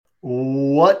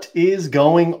What is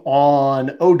going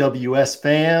on, OWS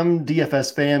fam,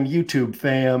 DFS fam, YouTube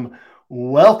fam?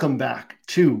 Welcome back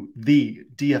to the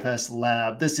DFS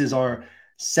Lab. This is our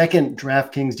second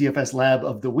Draftkings DFS Lab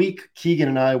of the week. Keegan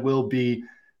and I will be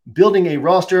building a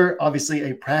roster, obviously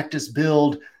a practice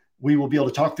build. We will be able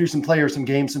to talk through some players, some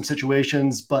games, some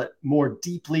situations, but more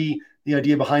deeply, the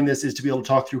idea behind this is to be able to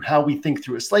talk through how we think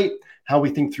through a slate, how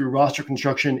we think through roster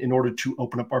construction in order to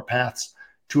open up our paths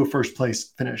to a first place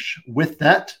finish. With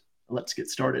that, let's get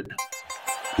started.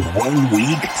 1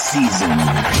 week season.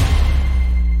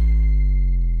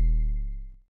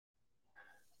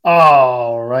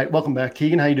 All right, welcome back,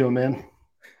 Keegan. How you doing, man?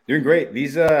 Doing great.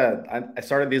 These I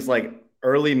started these like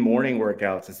early morning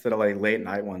workouts instead of like late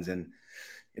night ones, and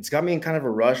it's got me in kind of a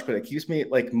rush, but it keeps me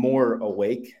like more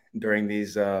awake during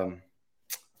these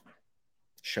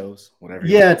shows, whatever.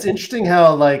 Yeah, it's interesting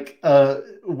how like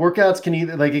workouts can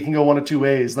either like it can go one of two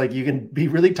ways. Like you can be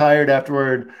really tired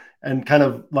afterward and kind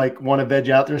of like want to veg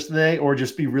out the rest of the day, or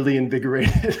just be really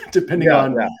invigorated depending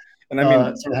on And I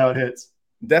mean sort of how it hits.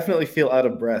 Definitely feel out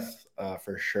of breath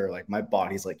for sure. Like my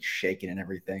body's like shaking and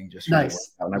everything. Just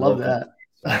nice. I love that.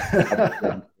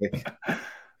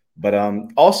 But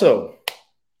also,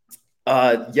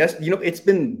 yes, it's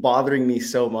been bothering me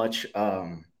so much.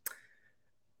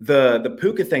 The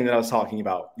Puka thing that I was talking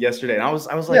about yesterday, and I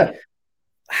was like,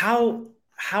 how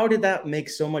did that make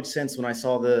so much sense when I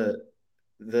saw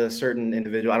the certain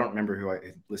individual? I don't remember who I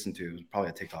listened to. It was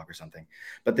probably a TikTok or something.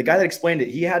 But the guy that explained it,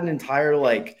 he had an entire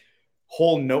like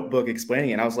whole notebook explaining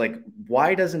it. And I was like,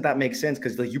 why doesn't that make sense?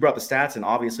 Because like you brought the stats, and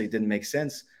obviously it didn't make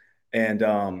sense.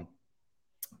 And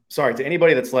sorry to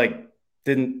anybody that's like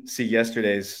didn't see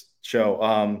yesterday's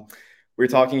show. We were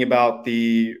talking about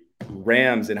the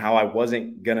Rams and how I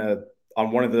wasn't gonna, on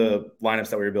one of the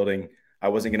lineups that we were building, I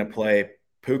wasn't gonna play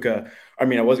Puka. I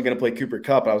mean, I wasn't gonna play Cooper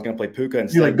Kupp, but I was gonna play Puka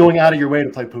instead. You're like going out of your way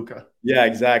to play Puka. Yeah,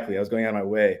 exactly. I was going out of my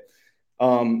way.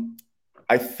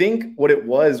 I think what it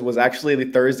was actually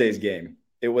the Thursday's game.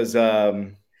 It was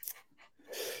what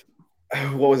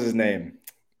was his name?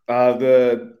 He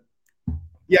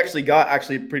actually got a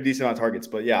pretty decent amount of targets,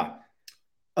 but yeah.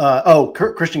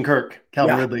 Christian Kirk,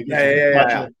 Calvin Ridley.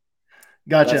 Yeah.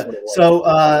 Gotcha. So,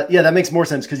 that makes more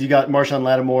sense because you got Marshawn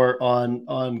Lattimore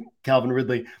on Calvin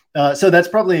Ridley. So that's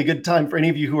probably a good time for any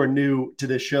of you who are new to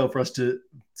this show for us to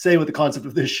say what the concept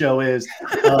of this show is.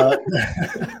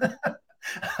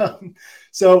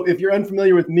 So if you're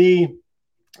unfamiliar with me,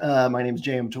 my name is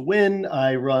JM to Win.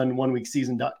 I run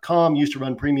oneweekseason.com, used to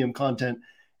run premium content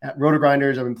at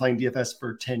RotoGrinders. I've been playing DFS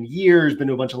for 10 years, been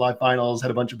to a bunch of live finals,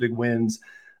 had a bunch of big wins.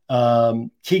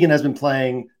 Keegan has been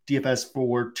playing DFS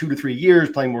for 2 to 3 years,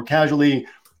 playing more casually,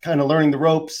 kind of learning the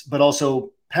ropes, but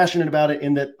also passionate about it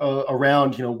in that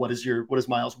around, what is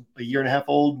Miles, a year and a half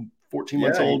old, 14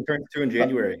 months old? He turned 2 in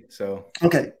January. So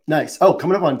okay, nice. Oh,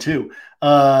 coming up on 2.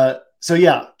 So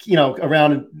yeah,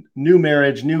 around new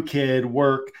marriage, new kid,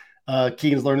 work,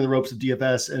 Keegan's learning the ropes of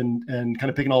DFS and kind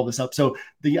of picking all this up. So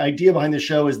the idea behind this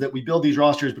show is that we build these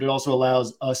rosters, but it also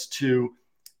allows us to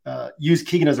use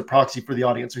Keegan as a proxy for the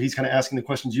audience. So he's kind of asking the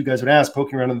questions you guys would ask,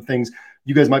 poking around on the things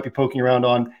you guys might be poking around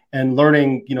on, and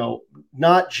learning,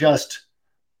 not just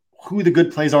who the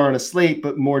good plays are on a slate,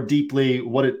 but more deeply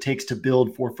what it takes to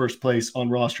build for first place on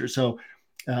roster. So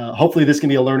hopefully this can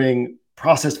be a learning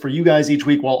process for you guys each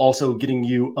week while also getting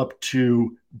you up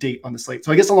to date on the slate.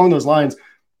 So I guess along those lines,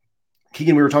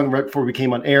 Keegan, we were talking right before we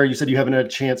came on air. You said you haven't had a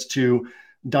chance to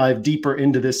dive deeper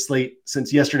into this slate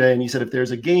since yesterday. And you said if there's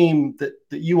a game that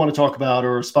you want to talk about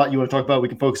or a spot you want to talk about, we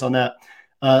can focus on that.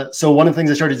 So one of the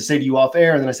things I started to say to you off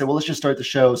air, and then I said, well, let's just start the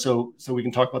show so we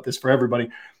can talk about this for everybody.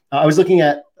 I was looking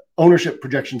at ownership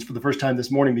projections for the first time this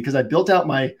morning because I built out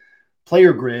my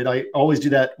player grid. I always do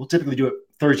that. We'll typically do it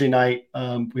Thursday night.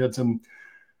 We had some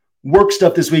work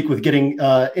stuff this week with getting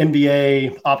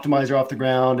NBA optimizer off the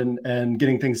ground and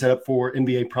getting things set up for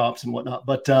NBA props and whatnot.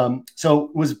 But so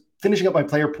was finishing up my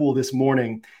player pool this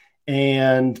morning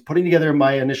and putting together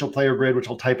my initial player grid, which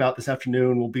I'll type out this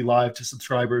afternoon, will be live to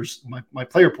subscribers, my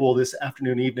player pool this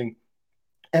afternoon, evening.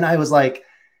 And I was like,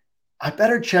 I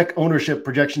better check ownership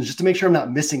projections just to make sure I'm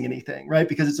not missing anything, right?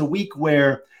 Because it's a week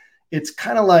where it's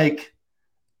kind of like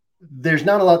there's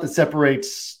not a lot that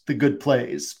separates the good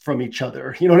plays from each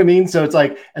other. You know what I mean? So it's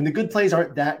like, and the good plays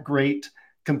aren't that great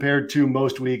compared to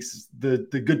most weeks. The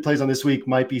good plays on this week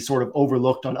might be sort of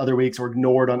overlooked on other weeks or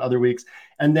ignored on other weeks.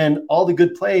 And then all the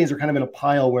good plays are kind of in a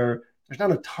pile where there's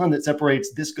not a ton that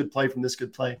separates this good play from this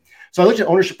good play. So I looked at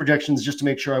ownership projections just to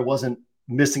make sure I wasn't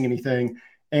missing anything.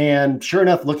 And sure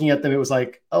enough, looking at them, it was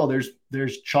like, oh,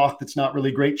 there's chalk that's not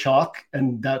really great chalk.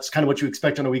 And that's kind of what you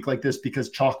expect on a week like this because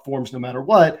chalk forms no matter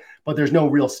what, but there's no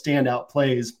real standout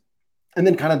plays. And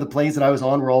then kind of the plays that I was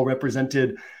on were all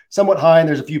represented somewhat high. And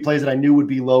there's a few plays that I knew would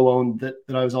be low owned that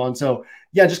I was on. So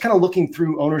yeah, just kind of looking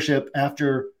through ownership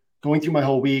after going through my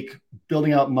whole week,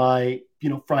 building out my,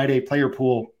 Friday player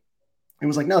pool. It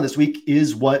was like, no, this week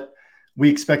is what we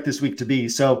expect this week to be.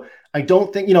 So I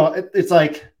don't think, it's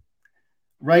like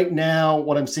right now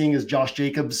what I'm seeing is Josh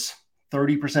Jacobs,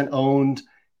 30% owned,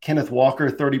 Kenneth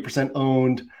Walker, 30%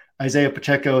 owned, Isaiah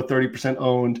Pacheco, 30%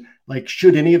 owned. Like,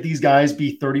 should any of these guys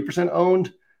be 30%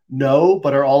 owned? No,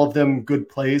 but are all of them good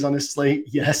plays on this slate?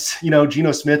 Yes.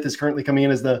 Geno Smith is currently coming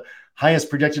in as the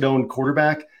highest projected owned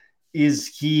quarterback. Is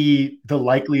he the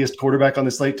likeliest quarterback on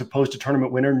the slate to post a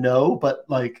tournament winner? No, but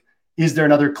like, is there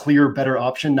another clear, better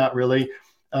option? Not really.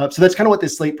 So that's kind of what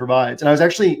this slate provides. And I was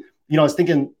actually, I was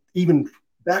thinking even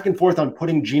back and forth on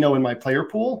putting Geno in my player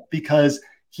pool because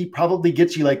he probably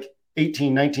gets you like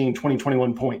 18, 19, 20,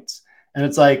 21 points. And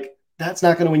it's like, that's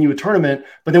not going to win you a tournament.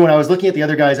 But then when I was looking at the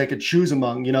other guys I could choose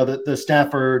among, the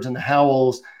Staffords and the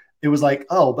Howells, it was like,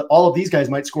 oh, but all of these guys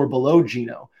might score below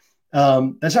Geno.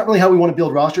 That's not really how we want to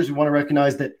build rosters. We want to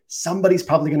recognize that somebody's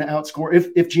probably going to outscore.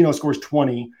 If Geno scores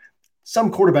 20,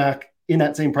 some quarterback in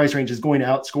that same price range is going to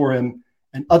outscore him,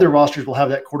 and other rosters will have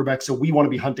that quarterback. So we want to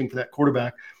be hunting for that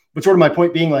quarterback. But sort of my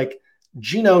point being, like,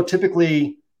 Geno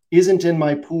typically isn't in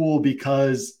my pool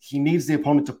because he needs the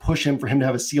opponent to push him for him to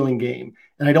have a ceiling game.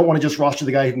 And I don't want to just roster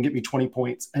the guy who can get me 20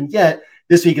 points. And yet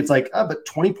this week it's like, but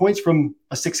 20 points from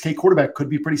a 6K quarterback could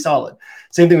be pretty solid.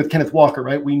 Same thing with Kenneth Walker,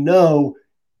 right? We know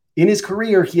in his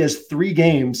career, he has 3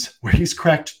 games where he's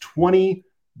cracked 20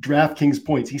 DraftKings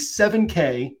points. He's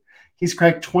 7K. He's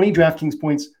cracked 20 DraftKings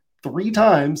points 3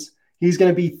 times. He's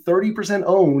going to be 30%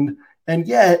 owned. And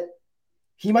yet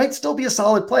he might still be a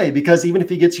solid play because even if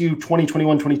he gets you 20,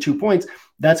 21, 22 points,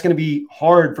 that's going to be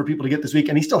hard for people to get this week.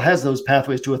 And he still has those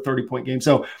pathways to a 30-point game.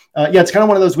 So it's kind of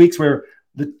one of those weeks where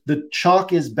the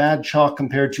chalk is bad chalk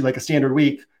compared to like a standard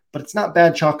week, but it's not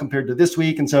bad chalk compared to this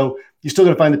week. And so you still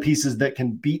got to find the pieces that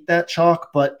can beat that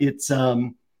chalk, but it's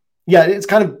it's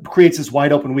kind of creates this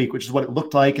wide open week, which is what it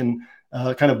looked like. And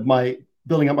kind of my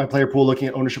building up my player pool, looking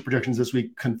at ownership projections this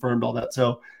week confirmed all that.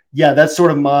 So yeah, that's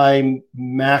sort of my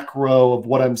macro of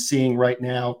what I'm seeing right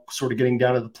now, sort of getting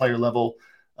down to the player level.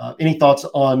 Any thoughts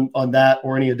on that,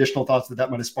 or any additional thoughts that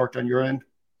might have sparked on your end?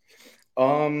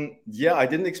 I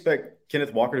didn't expect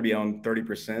Kenneth Walker to be on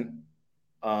 30%.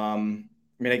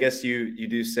 I guess you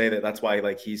do say that's why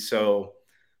like he's so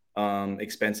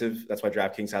expensive. That's why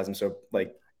DraftKings has him so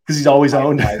like because he's always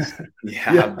owned.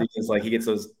 Because like he gets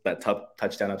that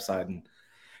touchdown upside, and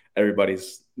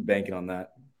everybody's banking on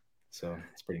that. So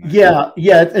it's pretty nice.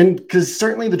 Yeah. And because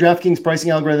certainly the DraftKings pricing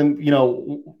algorithm,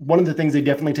 one of the things they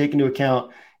definitely take into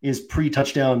account is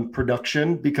pre-touchdown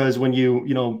production, because when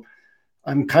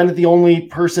I'm kind of the only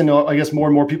person, I guess more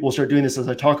and more people will start doing this as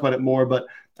I talk about it more, but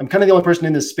I'm kind of the only person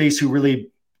in this space who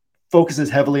really focuses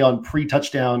heavily on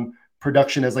pre-touchdown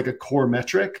production as like a core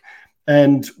metric.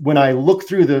 And when I look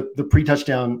through the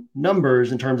pre-touchdown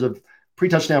numbers in terms of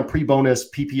pre-touchdown, pre-bonus,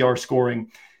 PPR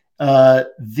scoring,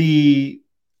 the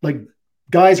like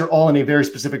guys are all in a very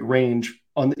specific range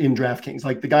in DraftKings.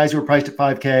 Like the guys who are priced at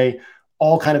 5K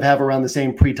all kind of have around the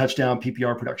same pre-touchdown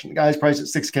PPR production. The guys priced at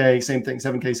 6K, same thing,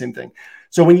 7K, same thing.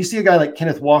 So when you see a guy like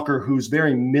Kenneth Walker, who's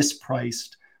very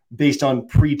mispriced based on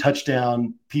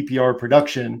pre-touchdown PPR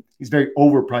production, he's very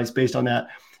overpriced based on that.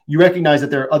 You recognize that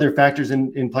there are other factors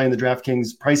in playing the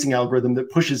DraftKings pricing algorithm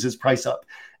that pushes his price up.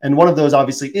 And one of those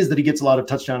obviously is that he gets a lot of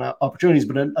touchdown opportunities,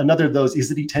 but another of those is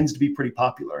that he tends to be pretty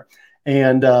popular.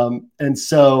 And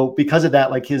so because of that,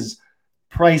 like his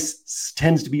price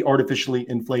tends to be artificially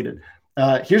inflated.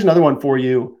 Here's another one for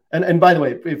you. And by the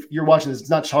way, if you're watching this, it's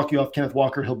not to chalk you off Kenneth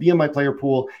Walker. He'll be in my player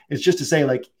pool. It's just to say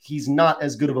like, he's not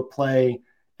as good of a play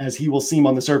as he will seem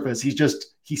on the surface.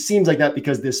 He seems like that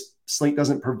because this slate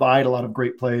doesn't provide a lot of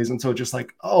great plays. And so just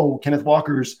like, oh, Kenneth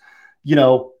Walker's,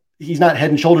 he's not head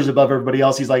and shoulders above everybody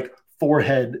else. He's like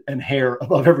forehead and hair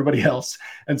above everybody else.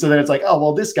 And so then it's like, oh,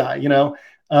 well, this guy,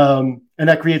 and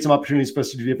that creates some opportunities for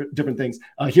us to do different things.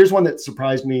 Here's one that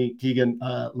surprised me, Keegan.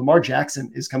 Lamar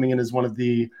Jackson is coming in as one of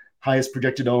the highest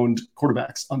projected owned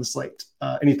quarterbacks on the slate.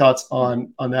 Any thoughts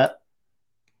on that?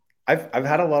 I've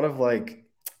had a lot of like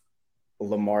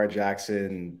Lamar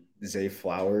Jackson, Zay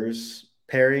Flowers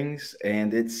pairings,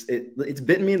 and it's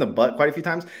bitten me in the butt quite a few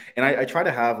times. And I try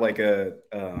to have like a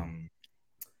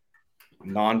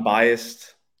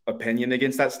non-biased opinion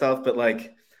against that stuff, but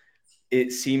like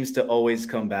it seems to always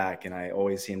come back, and I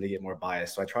always seem to get more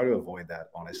biased. So I try to avoid that,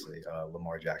 honestly,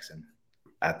 Lamar Jackson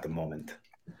at the moment.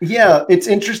 Yeah, it's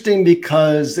interesting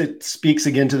because it speaks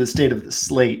again to the state of the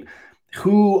slate.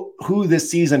 Who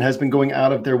this season has been going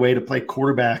out of their way to play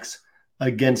quarterbacks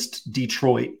against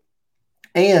Detroit.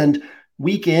 And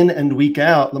week in and week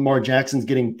out, Lamar Jackson's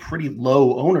getting pretty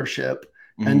low ownership.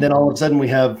 And then all of a sudden we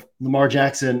have Lamar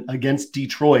Jackson against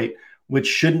Detroit, which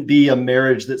shouldn't be a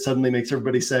marriage that suddenly makes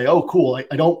everybody say, oh, cool,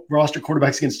 I don't roster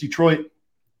quarterbacks against Detroit.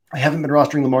 I haven't been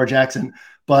rostering Lamar Jackson,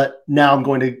 but now I'm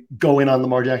going to go in on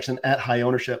Lamar Jackson at high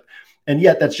ownership. And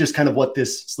yet that's just kind of what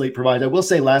this slate provides. I will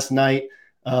say last night,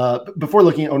 before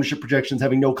looking at ownership projections,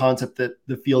 having no concept that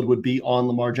the field would be on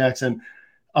Lamar Jackson,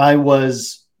 I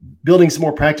was building some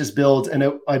more practice builds,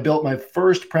 and I built my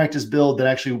first practice build that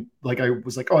actually, like, I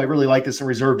was like, oh, I really like this, and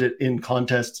reserved it in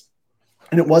contests.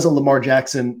 And it was a Lamar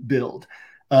Jackson build.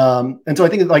 And so I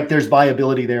think like there's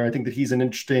viability there. I think that he's an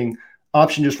interesting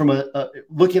option just from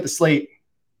looking at the slate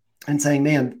and saying,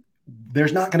 man,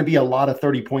 there's not going to be a lot of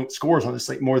 30-point scores on the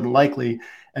slate more than likely.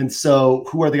 And so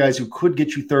who are the guys who could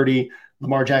get you 30?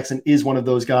 Lamar Jackson is one of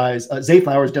those guys. Zay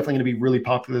Flowers is definitely going to be really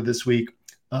popular this week.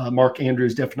 Mark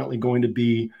Andrews definitely going to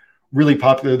be really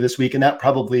popular this week, and that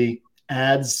probably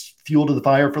adds fuel to the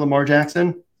fire for Lamar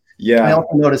Jackson. Yeah. I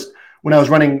also noticed when I was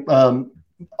running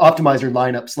optimizer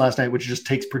lineups last night, which just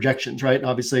takes projections, right? And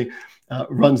obviously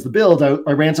runs the build.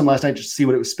 I ran some last night just to see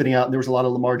what it was spitting out, and there was a lot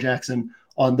of Lamar Jackson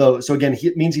on those. So again,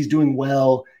 it means he's doing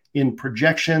well in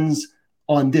projections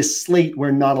on this slate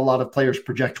where not a lot of players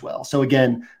project well. So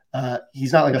again,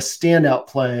 he's not like a standout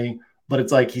play, but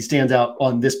it's like he stands out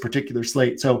on this particular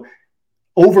slate. So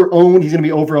over-owned, he's going to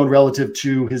be over-owned relative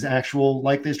to his actual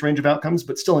likeliest range of outcomes,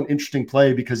 but still an interesting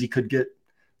play because he could get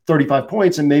 35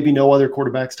 points and maybe no other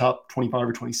quarterbacks top 25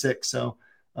 or 26. So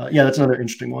yeah, that's another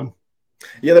interesting one.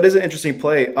 Yeah, that is an interesting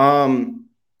play.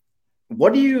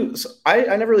 What do you,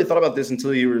 I never really thought about this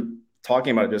until you were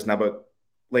talking about it just now, but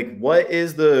like, what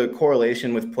is the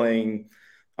correlation with playing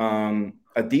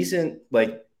a decent,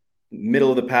 like, middle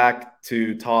of the pack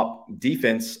to top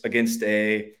defense against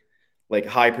a like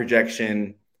high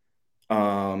projection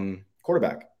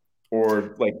quarterback,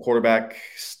 or like quarterback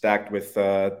stacked with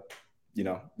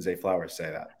Zay Flowers,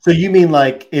 say that? So you mean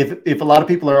like if a lot of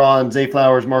people are on Zay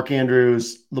Flowers, Mark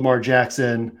Andrews, Lamar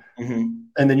Jackson, and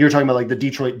then you're talking about like the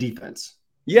Detroit defense?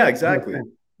 Yeah, exactly.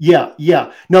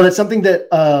 Yeah. No, that's something that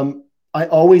I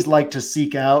always like to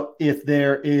seek out. If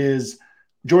there is,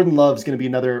 Jordan Love's going to be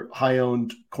another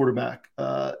high-owned quarterback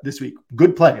this week.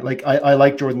 Good play. Like I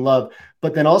like Jordan Love,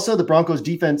 but then also the Broncos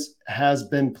defense has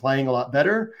been playing a lot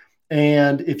better.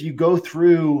 And if you go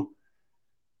through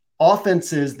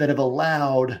offenses that have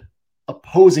allowed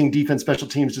opposing defense special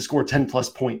teams to score 10 plus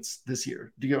points this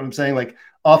year, do you get what I'm saying? Like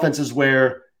offenses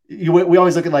where we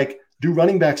always look at like, do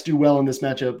running backs do well in this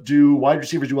matchup? Do wide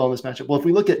receivers do well in this matchup? Well, if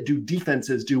we look at do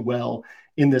defenses do well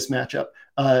in this matchup,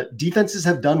 defenses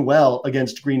have done well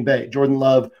against Green Bay. Jordan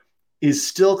Love is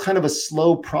still kind of a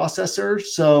slow processor.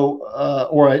 So,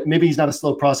 or maybe he's not a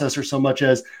slow processor so much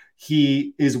as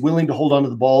he is willing to hold on to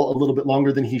the ball a little bit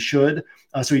longer than he should.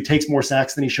 So he takes more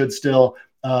sacks than he should still.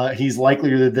 He's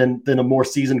likelier than a more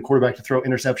seasoned quarterback to throw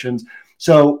interceptions.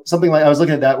 So something like, I was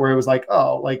looking at that where it was like,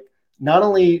 oh, like not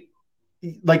only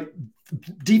like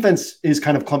defense is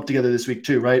kind of clumped together this week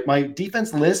too, right? My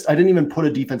defense list, I didn't even put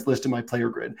a defense list in my player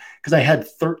grid because I had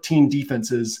 13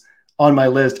 defenses on my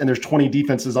list and there's 20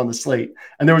 defenses on the slate.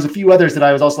 And there was a few others that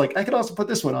I was also like, I could also put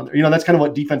this one on there. You know, that's kind of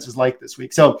what defense is like this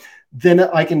week. So then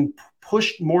I can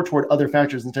push more toward other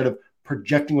factors instead of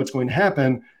projecting what's going to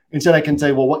happen. Instead, I can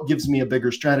say, well, what gives me a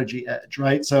bigger strategy edge,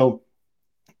 right? So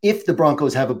if the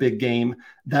Broncos have a big game,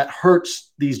 that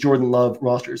hurts these Jordan Love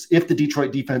rosters. If the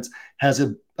Detroit defense has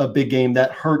a big game,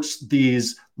 that hurts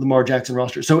these Lamar Jackson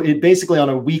rosters. So it basically, on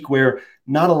a week where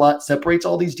not a lot separates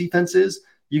all these defenses,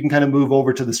 you can kind of move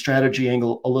over to the strategy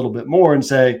angle a little bit more and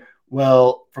say,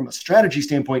 well, from a strategy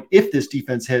standpoint, if this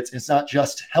defense hits, it's not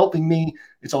just helping me,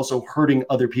 it's also hurting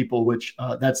other people, which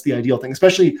that's the ideal thing,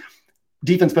 especially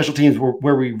defense special teams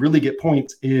where we really get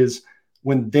points is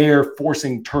when they're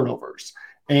forcing turnovers.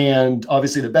 And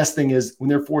obviously the best thing is when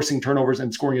they're forcing turnovers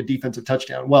and scoring a defensive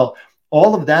touchdown. Well,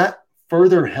 all of that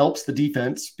further helps the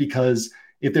defense because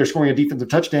if they're scoring a defensive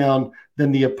touchdown,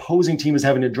 then the opposing team is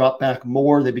having to drop back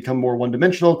more. They become more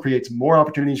one-dimensional, creates more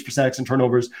opportunities for sacks and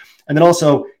turnovers. And then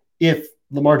also, if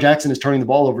Lamar Jackson is turning the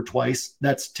ball over twice,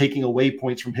 that's taking away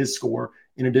points from his score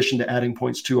in addition to adding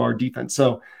points to our defense.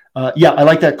 So, yeah, I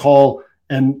like that call.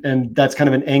 And that's kind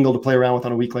of an angle to play around with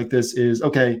on a week like this is,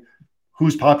 okay,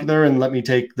 who's popular, and let me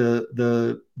take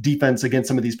the defense against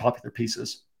some of these popular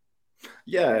pieces.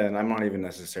 Yeah, and I'm not even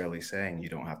necessarily saying you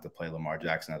don't have to play Lamar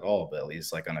Jackson at all, but at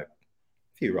least like on a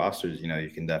few rosters,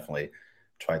 you can definitely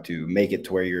try to make it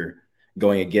to where you're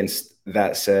going against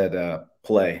that said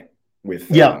play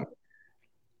with. Yeah,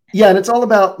 and it's all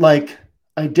about like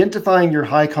identifying your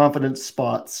high confidence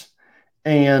spots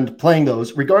and playing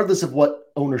those, regardless of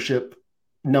what ownership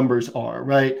numbers are,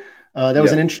 right? That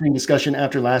was an interesting discussion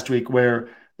after last week where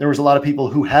there was a lot of people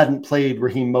who hadn't played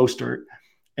Raheem Mostert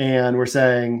and were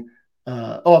saying,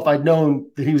 if I'd known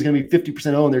that he was going to be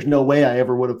 50% owned, there's no way I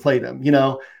ever would have played him,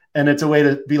 And it's a way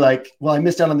to be like, well, I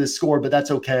missed out on this score, but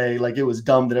that's okay. Like, it was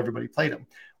dumb that everybody played him.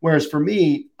 Whereas for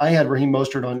me, I had Raheem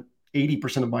Mostert on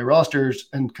 80% of my rosters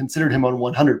and considered him on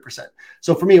 100%.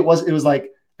 So for me, it was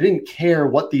like, I didn't care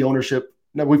what the ownership.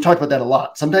 Now, we've talked about that a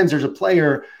lot. Sometimes there's a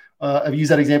player. I've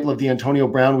used that example of the Antonio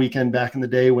Brown weekend back in the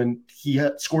day when he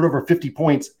had scored over 50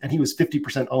 points and he was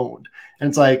 50% owned. And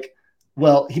it's like,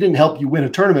 well, he didn't help you win a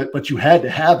tournament, but you had to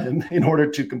have him in order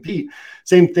to compete.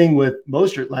 Same thing with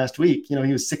Mostert last week. He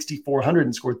was 6,400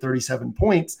 and scored 37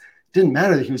 points. It didn't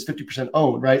matter that he was 50%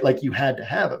 owned, right? Like, you had to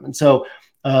have him. And so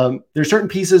there's certain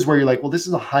pieces where you're like, well, this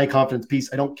is a high confidence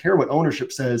piece. I don't care what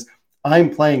ownership says. I'm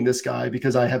playing this guy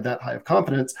because I have that high of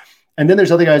confidence. And then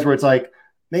there's other guys where it's like,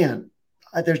 man,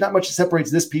 there's not much that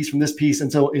separates this piece from this piece.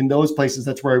 And so in those places,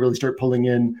 that's where I really start pulling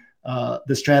in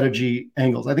the strategy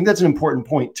angles. I think that's an important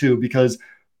point too, because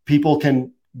people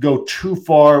can go too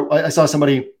far. I saw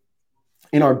somebody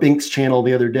in our Binks channel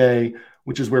the other day,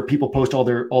 which is where people post all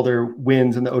their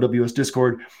wins in the OWS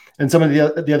Discord. And somebody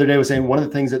the other day was saying one of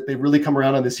the things that they really come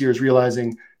around on this year is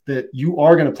realizing that you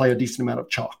are going to play a decent amount of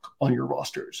chalk on your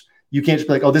rosters. You can't just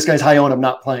be like, oh, this guy's high owned, I'm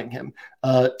not playing him.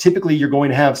 Typically, you're going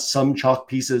to have some chalk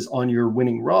pieces on your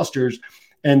winning rosters.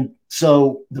 And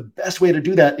so the best way to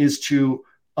do that is to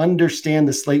understand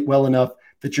the slate well enough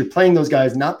that you're playing those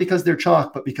guys, not because they're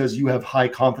chalk, but because you have high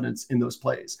confidence in those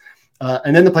plays.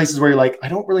 And then the places where you're like, I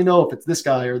don't really know if it's this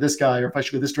guy, or if I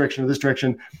should go this direction or this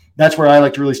direction. That's where I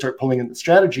like to really start pulling in the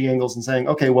strategy angles and saying,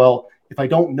 okay, well, if I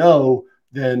don't know,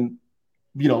 then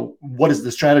what is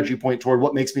the strategy point toward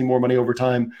what makes me more money over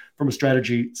time from a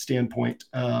strategy standpoint?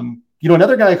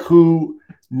 Another guy who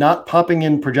not popping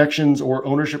in projections or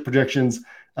ownership projections,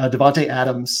 Davante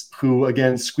Adams, who,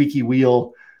 again, squeaky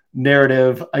wheel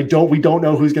narrative. We don't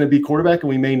know who's going to be quarterback, and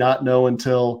we may not know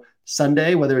until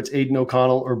Sunday, whether it's Aiden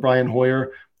O'Connell or Brian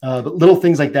Hoyer. But little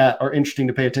things like that are interesting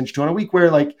to pay attention to on a week where,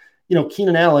 like,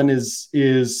 Keenan Allen is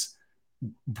going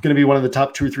to be one of the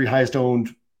top 2 or 3 highest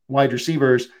owned wide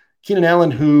receivers. Keenan Allen,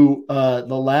 who the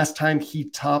last time he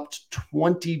topped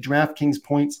 20 DraftKings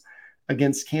points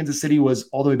against Kansas City was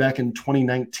all the way back in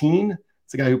 2019.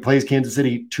 It's a guy who plays Kansas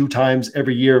City 2 times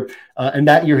every year. And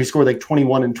that year he scored like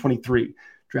 21 and 23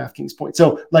 DraftKings points.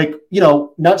 So, like,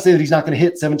 not to say that he's not going to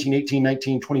hit 17, 18,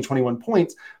 19, 20, 21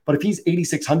 points, but if he's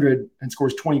 8,600 and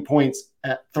scores 20 points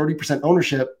at 30%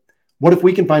 ownership, what if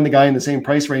we can find the guy in the same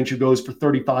price range who goes for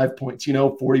 35 points,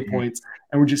 40 points,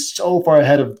 and we're just so far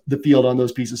ahead of the field on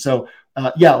those pieces. So,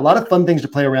 a lot of fun things to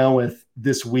play around with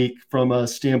this week from a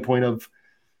standpoint of,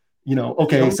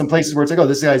 some places where it's like, oh,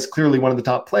 this guy's clearly one of the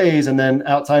top plays. And then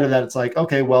outside of that, it's like,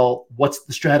 okay, well, what's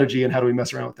the strategy and how do we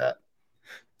mess around with that?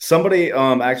 Somebody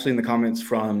actually in the comments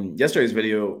from yesterday's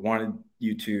video wanted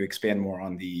you to expand more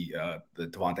on the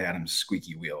Davante Adams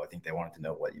squeaky wheel. I think they wanted to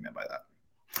know what you meant by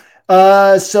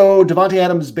that. So Davante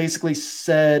Adams basically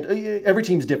said every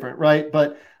team's different, right?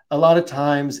 But a lot of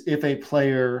times if a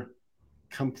player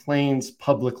complains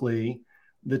publicly,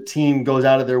 the team goes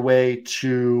out of their way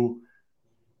to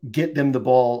get them the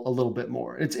ball a little bit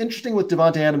more. It's interesting with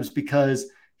Davante Adams because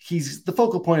he's the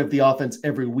focal point of the offense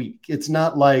every week. It's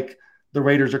not like the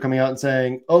Raiders are coming out and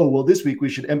saying, oh, well, this week we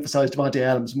should emphasize Davante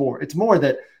Adams more. It's more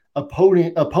that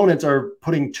opponents are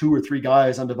putting 2 or 3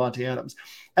 guys on Davante Adams.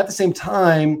 At the same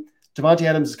time, Davante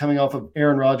Adams is coming off of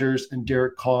Aaron Rodgers and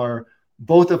Derek Carr,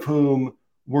 both of whom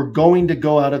were going to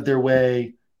go out of their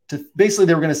way to basically,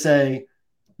 they were going to say,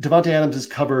 Davante Adams is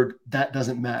covered. That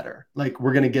doesn't matter. Like,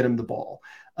 we're going to get him the ball.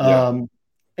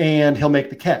 And he'll make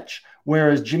the catch.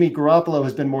 Whereas Jimmy Garoppolo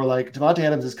has been more like, Davante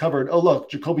Adams is covered. Oh, look,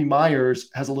 Jacoby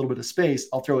Myers has a little bit of space.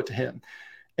 I'll throw it to him.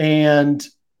 And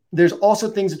there's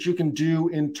also things that you can do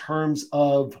in terms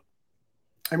of,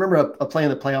 I remember a play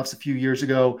in the playoffs a few years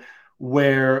ago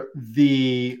where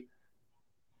the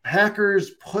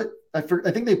Packers I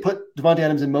think they put Davante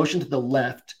Adams in motion to the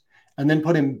left and then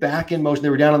put him back in motion. They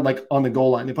were down on the goal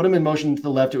line. They put him in motion to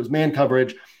the left. It was man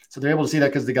coverage. So they're able to see that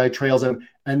because the guy trails him.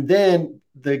 And then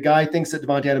the guy thinks that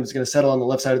Davante Adams is going to settle on the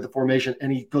left side of the formation,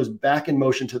 and he goes back in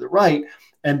motion to the right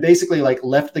and basically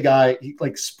left the guy,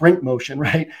 sprint motion,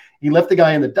 right? He left the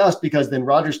guy in the dust because then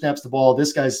Rodgers snaps the ball.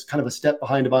 This guy's kind of a step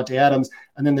behind Davante Adams.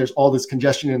 And then there's all this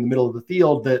congestion in the middle of the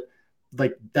field that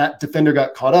that defender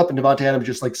got caught up and Davante Adams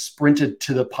just sprinted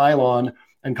to the pylon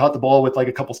and caught the ball with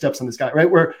a couple steps on this guy, right?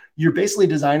 Where you're basically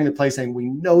designing the play saying, we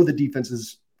know the defense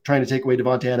is trying to take away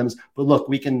Davante Adams, but look,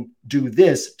 we can do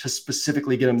this to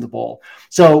specifically get him the ball.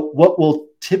 So what we'll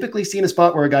typically see in a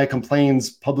spot where a guy complains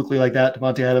publicly like that,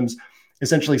 Davante Adams,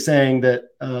 essentially saying that,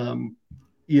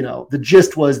 the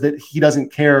gist was that he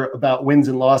doesn't care about wins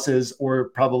and losses, or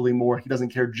probably more, he doesn't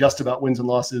care just about wins and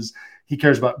losses. He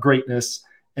cares about greatness.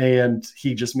 And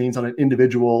he just means on an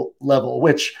individual level,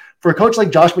 which for a coach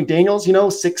like Josh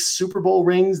McDaniels, 6 Super Bowl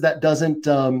rings, that doesn't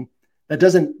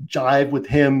jive with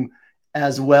him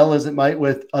as well as it might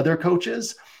with other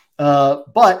coaches.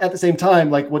 But at the same time,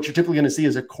 like what you're typically going to see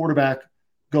is a quarterback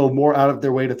go more out of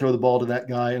their way to throw the ball to that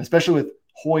guy. And especially with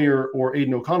Hoyer or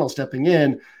Aiden O'Connell stepping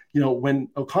in, when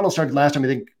O'Connell started last time, I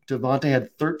think Devontae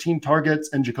had 13 targets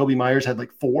and Jacoby Myers had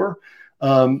like 4.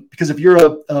 Because if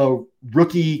you're a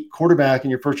rookie quarterback in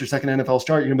your first or second NFL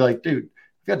start, you're gonna be like, dude,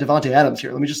 we've got Devontae Adams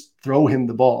here. Let me just throw him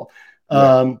the ball.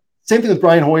 Right. Same thing with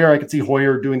Brian Hoyer. I could see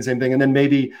Hoyer doing the same thing. And then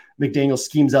maybe McDaniel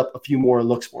schemes up a few more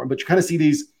looks for him. But you kind of see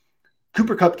these.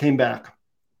 Cooper Kupp came back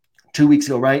 2 weeks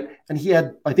ago, right? And he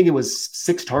had, I think it was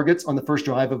 6 targets on the first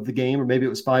drive of the game, or maybe it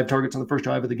was 5 targets on the first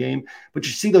drive of the game. But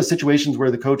you see those situations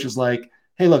where the coach is like,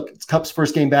 hey, look, it's Kupp's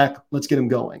first game back. Let's get him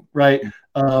going, right?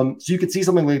 So you could see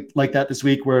something like that this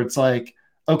week where it's like,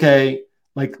 okay,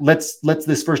 like let's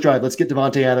this first drive, let's get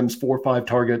Devontae Adams 4 or 5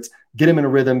 targets, get him in a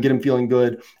rhythm, get him feeling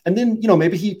good. And then,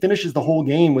 maybe he finishes the whole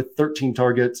game with 13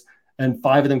 targets and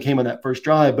 5 of them came on that first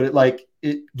drive. But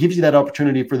it gives you that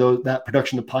opportunity for that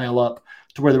production to pile up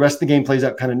to where the rest of the game plays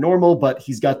out kind of normal, but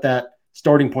he's got that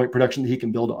starting point production that he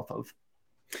can build off of.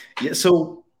 Yeah.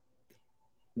 So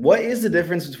what is the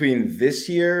difference between this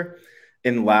year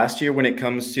and last year when it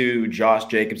comes to Josh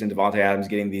Jacobs and Devontae Adams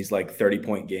getting these like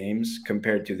 30-point games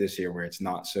compared to this year where it's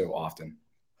not so often?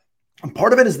 And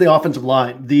part of it is the offensive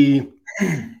line.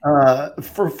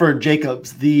 For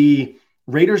Jacobs, the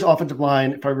Raiders offensive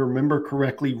line, if I remember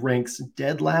correctly, ranks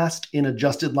dead last in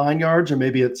adjusted line yards, or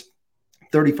maybe it's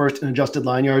 31st in adjusted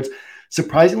line yards.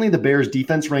 Surprisingly, the Bears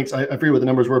defense ranks, I forget what the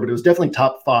numbers were, but it was definitely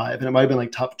top 5, and it might have been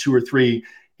like top 2 or 3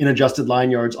 in adjusted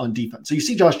line yards on defense. So you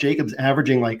see Josh Jacobs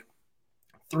averaging like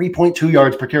 3.2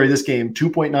 yards per carry this game,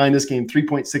 2.9 this game,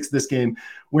 3.6 this game,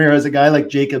 whereas a guy like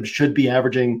Jacobs should be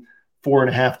averaging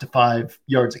 4.5 to 5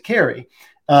 yards a carry.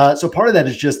 So part of that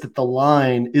is just that the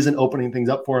line isn't opening things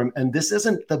up for him, and this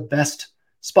isn't the best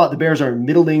spot. The Bears are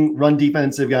middling run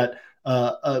defense. They've got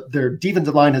their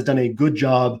defensive line has done a good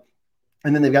job,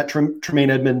 and then they've got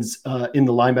Tremaine Edmonds in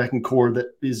the linebacking core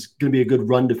that is going to be a good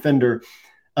run defender.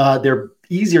 They're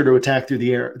easier to attack through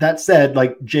the air. That said,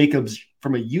 like Jacobs,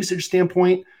 from a usage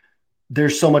standpoint,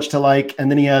 there's so much to like.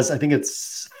 And then he has, I think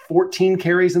it's 14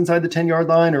 carries inside the 10-yard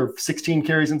line or 16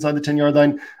 carries inside the 10-yard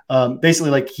line.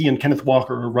 Basically, like he and Kenneth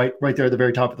Walker are right there at the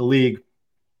very top of the league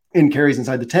in carries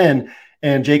inside the 10.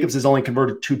 And Jacobs has only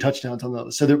converted 2 touchdowns on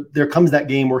those. So there comes that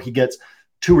game where he gets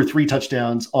 2 or 3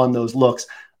 touchdowns on those looks.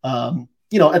 At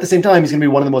the same time, he's going to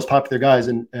be one of the most popular guys.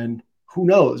 And who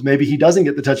knows? Maybe he doesn't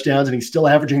get the touchdowns and he's still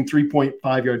averaging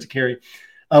 3.5 yards a carry.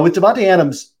 With Devontae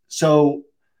Adams, so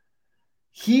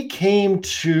he came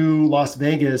to Las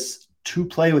Vegas to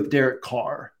play with Derek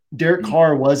Carr. Derek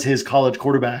Carr was his college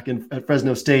quarterback at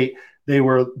Fresno State. They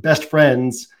were best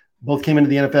friends. Both came into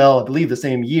the NFL, I believe, the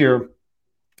same year.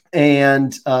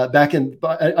 And I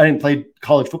didn't play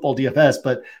college football DFS,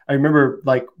 but I remember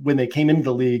like when they came into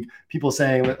the league, people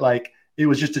saying that like it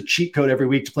was just a cheat code every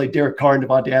week to play Derek Carr and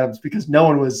Devontae Adams because no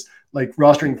one was like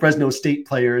rostering Fresno State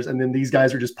players. And then these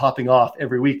guys were just popping off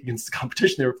every week against the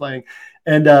competition they were playing.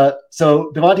 And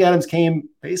so Devontae Adams came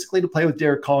basically to play with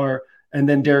Derek Carr. And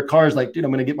then Derek Carr is like, dude,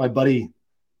 I'm going to get my buddy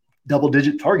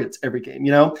double-digit targets every game,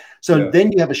 So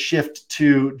then you have a shift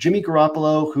to Jimmy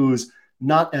Garoppolo, who's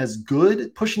not as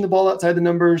good pushing the ball outside the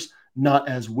numbers, not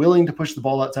as willing to push the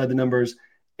ball outside the numbers.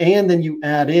 And then you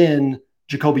add in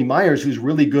Jacoby Myers, who's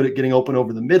really good at getting open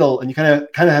over the middle. And you kind of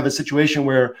have a situation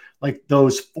where like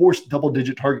those forced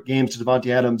double-digit target games to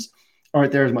Devontae Adams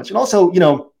aren't there as much. And also,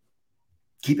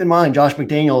 keep in mind, Josh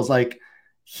McDaniels, like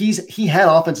he had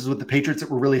offenses with the Patriots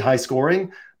that were really high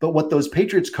scoring, but what those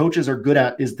Patriots coaches are good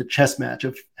at is the chess match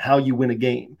of how you win a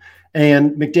game.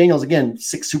 And McDaniels, again,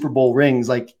 6 Super Bowl rings,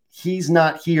 like he's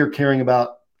not here caring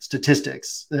about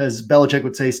statistics. As Belichick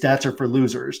would say, stats are for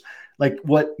losers. Like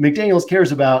what McDaniels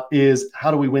cares about is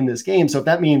how do we win this game? So if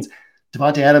that means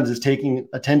Devontae Adams is taking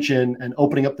attention and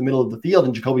opening up the middle of the field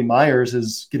and Jacoby Myers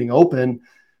is getting open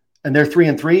and they're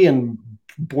 3-3 and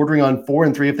bordering on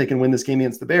 4-3 if they can win this game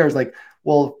against the Bears, like,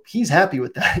 well, he's happy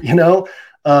with that,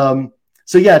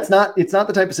 So yeah, it's not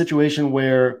the type of situation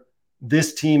where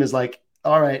this team is like,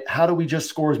 all right, how do we just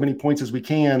score as many points as we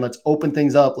can? Let's open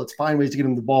things up. Let's find ways to get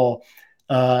him the ball.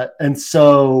 And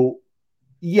so,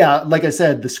 yeah, like I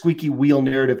said, the squeaky wheel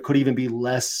narrative could even be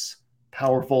less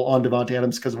powerful on Devontae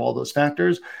Adams because of all those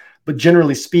factors. But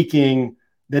generally speaking,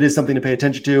 that is something to pay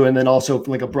attention to. And then also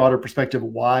from like a broader perspective,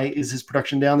 why is his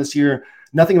production down this year?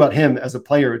 Nothing about him as a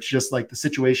player. It's just like the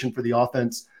situation for the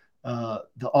offense,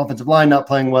 the offensive line not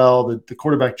playing well, the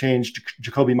quarterback change,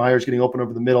 Jacoby Myers getting open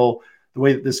over the middle, the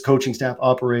way that this coaching staff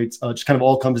operates, just kind of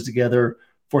all comes together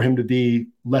for him to be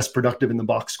less productive in the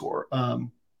box score. And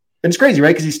it's crazy, right?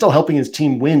 Because he's still helping his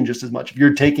team win just as much. If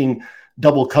you're taking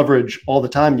double coverage all the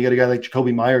time, you got a guy like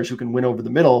Jacoby Myers who can win over the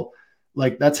middle,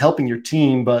 like that's helping your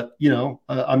team. But,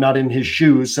 I'm not in his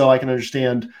shoes, so I can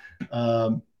understand,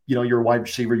 you're a wide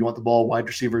receiver, you want the ball. Wide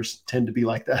receivers tend to be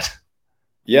like that.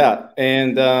 Yeah.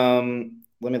 And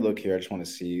let me look here. I just want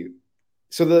to see.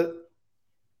 So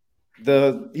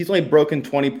he's only broken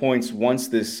 20 points once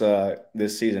this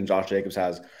season, Josh Jacobs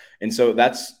has. And so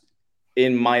that's,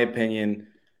 in my opinion,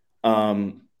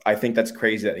 I think that's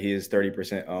crazy that he is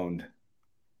 30% owned.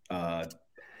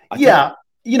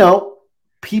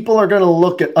 People are going to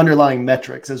look at underlying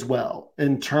metrics as well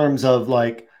in terms of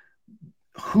like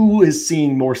who is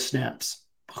seeing more snaps,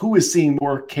 who is seeing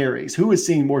more carries, who is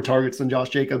seeing more targets than Josh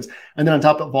Jacobs. And then on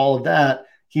top of all of that,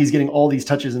 he's getting all these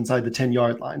touches inside the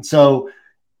 10-yard line. So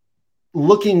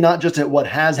looking not just at what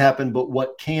has happened, but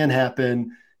what can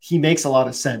happen, he makes a lot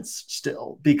of sense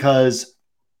still because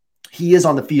he is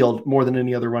on the field more than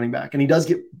any other running back. And he does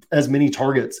get as many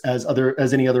targets as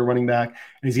any other running back. And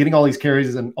he's getting all these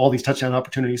carries and all these touchdown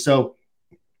opportunities. So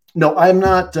no, I'm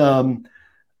not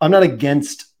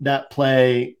against that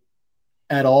play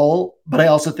at all, but I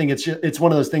also think it's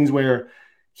one of those things where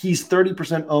he's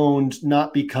 30% owned,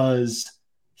 not because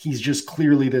he's just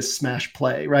clearly this smash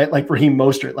play, right? Like Raheem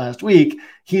Mostert last week,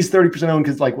 he's 30% owned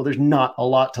because there's not a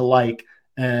lot to like.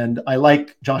 And I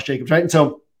like Josh Jacobs, right? And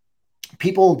so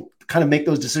people kind of make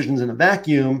those decisions in a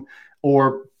vacuum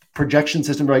or projection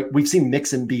system, right? We've seen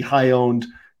Mixon be high owned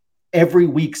every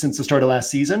week since the start of last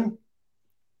season.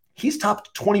 He's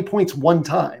topped 20 points one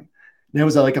time. And it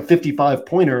was like a 55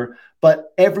 pointer,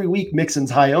 but every week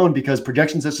Mixon's high owned because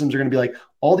projection systems are going to be like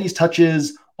all these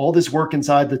touches, all this work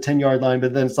inside the 10-yard line.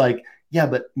 But then it's like, yeah,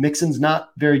 but Mixon's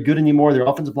not very good anymore. Their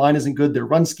offensive line isn't good. Their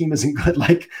run scheme isn't good.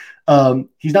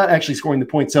 He's not actually scoring the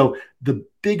points. So the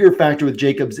bigger factor with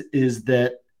Jacobs is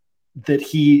that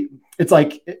it's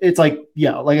like,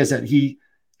 like I said, he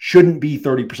shouldn't be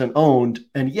 30% owned,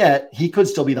 and yet he could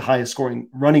still be the highest scoring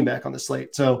running back on the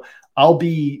slate. So I'll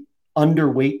be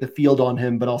underweight the field on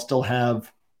him, but I'll still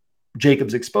have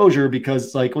Jacobs exposure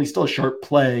because he's still a sharp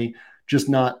play, just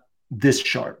not this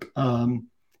sharp.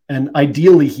 And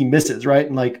ideally he misses, right?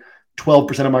 And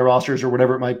 12% of my rosters or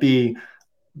whatever it might be,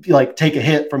 take a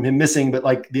hit from him missing, but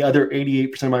the other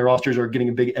 88% of my rosters are getting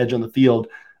a big edge on the field.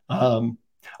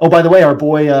 By the way, our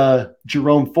boy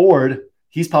Jerome Ford,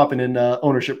 he's popping in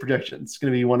ownership projections. It's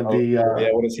going to be one of the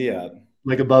what is he at?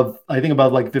 Above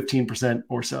 15%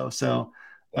 or so. So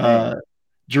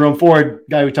Jerome Ford,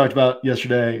 guy we talked about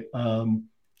yesterday.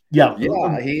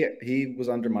 He was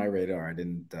under my radar. I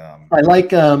didn't. I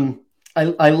like.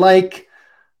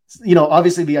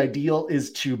 Obviously the ideal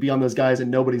is to be on those guys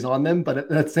and nobody's on them. But at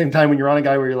the same time, when you're on a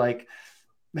guy where you're like,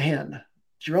 man,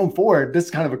 Jerome Ford, this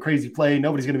is kind of a crazy play.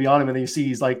 Nobody's going to be on him. And then you see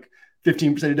he's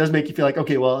 15%. It does make you feel like,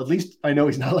 okay, well, at least I know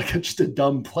he's not just a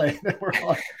dumb play that we're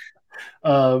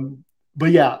on.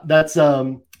 But yeah, that's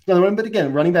another one. But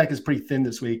again, running back is pretty thin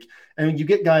this week. And you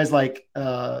get guys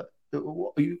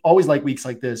you always like weeks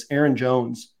like this. Aaron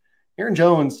Jones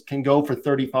can go for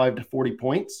 35 to 40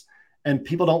 points. And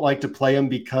people don't like to play him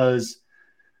because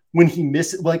when he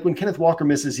misses, when Kenneth Walker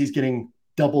misses, he's getting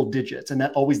double digits. And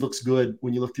that always looks good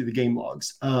when you look through the game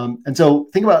logs. And so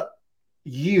think about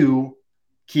you,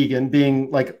 Keegan,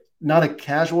 being not a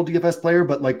casual DFS player,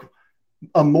 but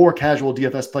a more casual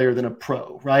DFS player than a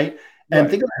pro, right? And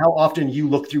think about how often you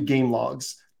look through game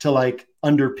logs to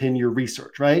underpin your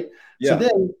research, right? Yeah. So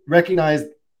then recognize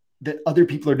that other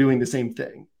people are doing the same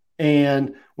thing.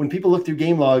 And when people look through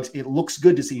game logs, it looks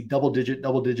good to see double digit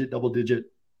all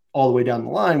the way down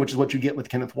the line, which is what you get with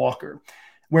Kenneth Walker.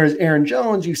 Whereas Aaron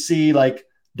Jones, you see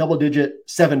double digit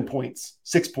 7 points,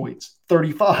 6 points,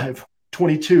 35,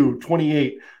 22,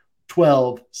 28,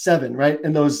 12, 7, right?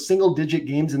 And those single digit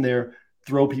games in there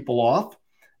throw people off.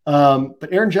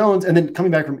 But Aaron Jones, and then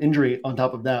coming back from injury on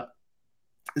top of that,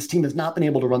 this team has not been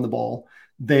able to run the ball.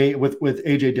 With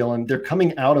AJ Dillon, they're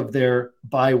coming out of their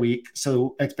bye week.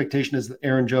 So expectation is that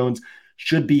Aaron Jones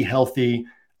should be healthy.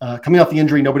 Coming off the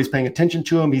injury, nobody's paying attention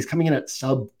to him. He's coming in at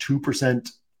sub 2%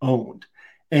 owned.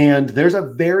 And there's a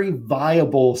very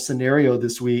viable scenario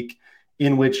this week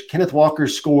in which Kenneth Walker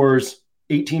scores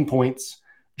 18 points,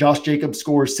 Josh Jacobs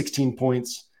scores 16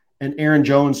 points, and Aaron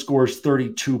Jones scores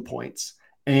 32 points.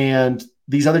 And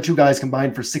these other two guys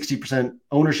combined for 60%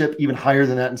 ownership, even higher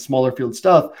than that in smaller field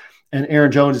stuff. and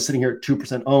Aaron Jones is sitting here at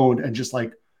 2% owned and just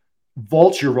like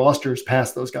vaults your rosters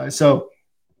past those guys. So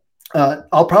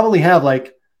I'll probably have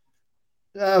like,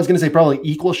 I was going to say probably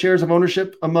equal shares of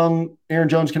ownership among Aaron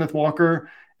Jones, Kenneth Walker,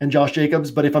 and Josh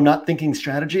Jacobs. But if I'm not thinking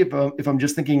strategy, if I'm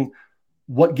just thinking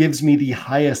what gives me the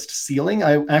highest ceiling,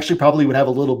 I actually probably would have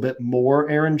a little bit more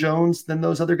Aaron Jones than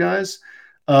those other guys.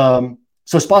 So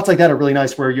spots like that are really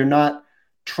nice where you're not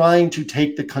trying to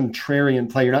take the contrarian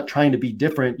play. You're not trying to be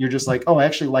different. You're just like, oh, I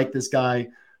actually like this guy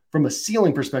from a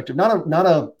ceiling perspective, not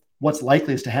a what's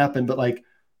likeliest to happen, but like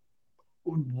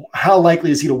how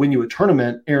likely is he to win you a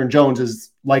tournament? Aaron Jones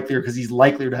is likelier because he's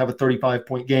likelier to have a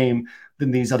 35-point game than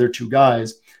these other two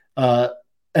guys.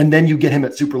 And then you get him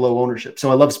at super low ownership. So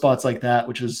I love spots like that,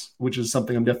 which is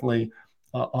something I'm definitely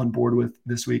on board with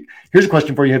this week. Here's a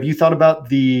question for you. Have you thought about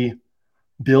the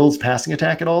Bills passing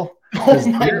attack at all? Oh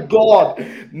my God.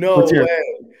 No way.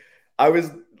 I was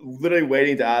literally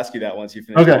waiting to ask you that once you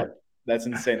finished talking. That's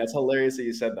insane. That's hilarious that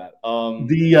you said that.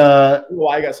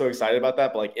 Why I got so excited about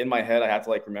that, but like in my head, I have to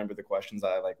like remember the questions that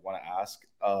I like want to ask.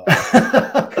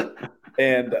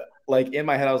 And like in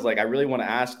my head, I was like, I really want to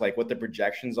ask like what the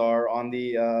projections are on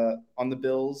the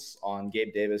Bills, on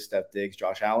Gabe Davis, Steph Diggs,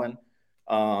 Josh Allen,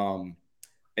 and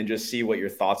just see what your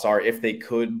thoughts are if they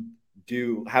could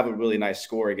have a really nice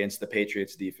score against the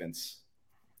Patriots defense.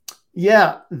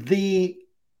 Yeah,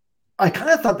 I kind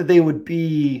of thought that they would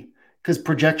be, because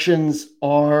projections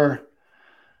are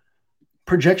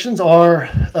largely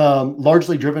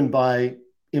driven by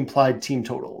implied team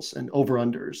totals and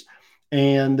over-unders.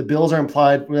 And the Bills are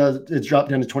implied, well, it's dropped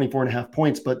down to 24.5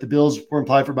 points, but the Bills were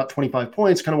implied for about 25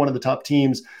 points, kind of one of the top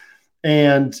teams,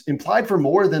 and implied for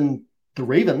more than the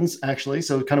Ravens, actually.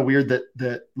 So kind of weird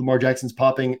that Lamar Jackson's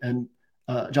popping and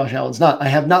Josh Allen's not. I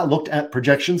have not looked at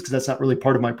projections because that's not really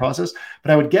part of my process,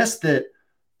 but I would guess that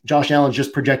Josh Allen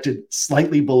just projected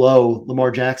slightly below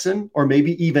Lamar Jackson, or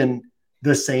maybe even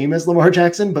the same as Lamar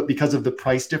Jackson, but because of the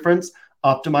price difference,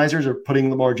 optimizers are putting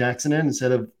Lamar Jackson in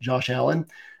instead of Josh Allen.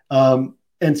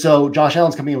 And so Josh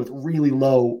Allen's coming in with really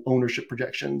low ownership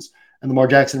projections and Lamar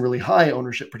Jackson really high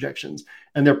ownership projections,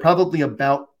 and they're probably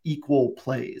about equal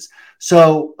plays.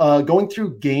 So going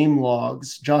through game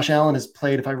logs, Josh Allen has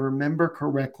played, if I remember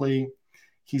correctly,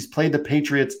 he's played the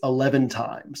Patriots 11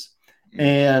 times.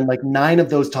 And like 9 of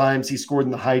those times he scored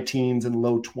in the high teens and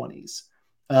low 20s.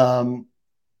 And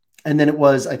then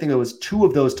I think it was 2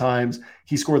 of those times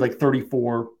he scored like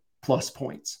 34 plus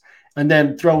points. And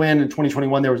then throw in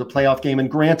 2021, there was a playoff game.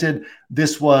 And granted,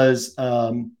 this was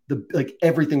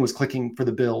everything was clicking for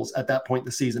the Bills at that point in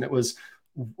the season. It was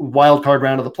wild card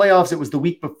round of the playoffs. It was the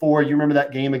week before. You remember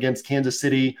that game against Kansas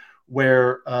City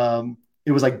where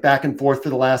it was like back and forth for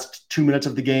the last 2 minutes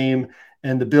of the game.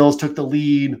 And the Bills took the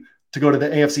lead to go to the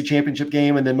AFC Championship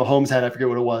game. And then Mahomes had, I forget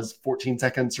what it was, 14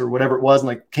 seconds or whatever it was, and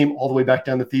like came all the way back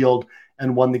down the field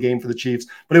and won the game for the Chiefs.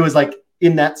 But it was like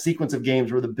in that sequence of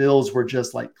games where the Bills were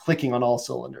just like clicking on all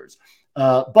cylinders.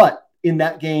 But in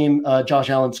that game, Josh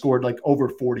Allen scored like over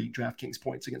 40 DraftKings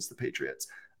points against the Patriots.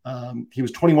 He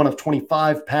was 21 of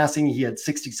 25 passing. He had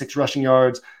 66 rushing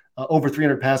yards, over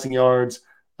 300 passing yards,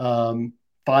 5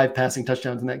 passing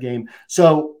touchdowns in that game.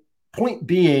 So point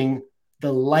being,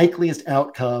 the likeliest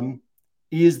outcome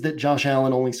is that Josh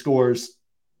Allen only scores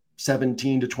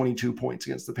 17 to 22 points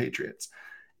against the Patriots.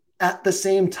 At the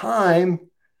same time,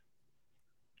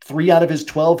 3 out of his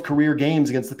 12 career games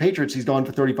against the Patriots, he's gone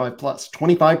for 35 plus.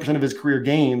 25% of his career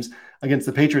games against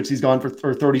the Patriots, he's gone for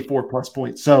 34 plus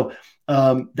points. So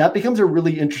that becomes a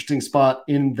really interesting spot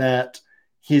in that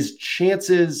his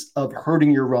chances of hurting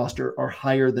your roster are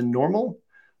higher than normal,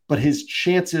 but his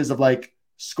chances of like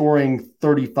scoring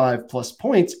 35 plus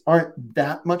points aren't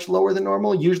that much lower than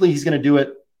normal. Usually he's going to do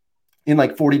it in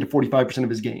like 40 to 45% of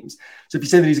his games. So if you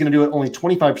say that he's going to do it only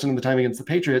 25% of the time against the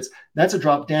Patriots, that's a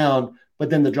drop down,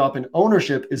 but then the drop in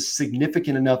ownership is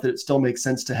significant enough that it still makes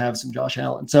sense to have some Josh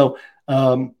Allen. So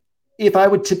if I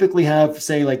would typically have,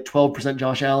 say, like 12%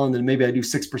 Josh Allen, then maybe I do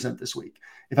 6% this week.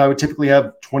 If I would typically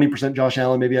have 20% Josh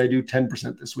Allen, maybe I do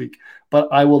 10% this week. But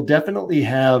I will definitely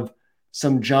have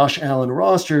some Josh Allen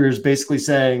rosters basically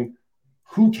saying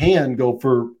who can go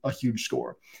for a huge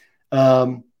score.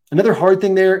 Another hard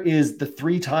thing there is the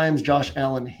 3 times Josh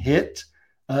Allen hit,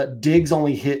 Diggs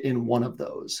only hit in 1 of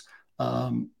those.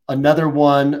 Another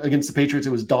one against the Patriots,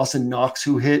 it was Dawson Knox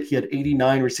who hit. He had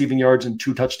 89 receiving yards and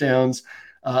 2 touchdowns.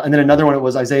 And then another one, it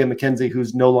was Isaiah McKenzie,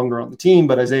 who's no longer on the team,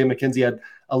 but Isaiah McKenzie had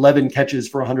 11 catches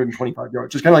for 125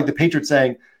 yards. Just kind of like the Patriots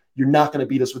saying, you're not going to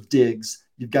beat us with Diggs.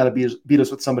 You've got to beat us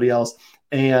with somebody else.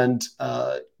 And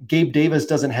Gabe Davis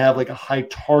doesn't have like a high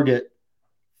target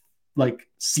like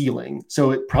ceiling.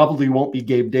 So it probably won't be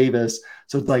Gabe Davis.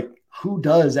 So it's like, who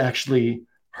does actually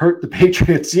hurt the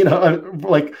Patriots.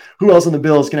 Like who else in the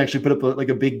Bills can actually put up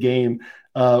a big game?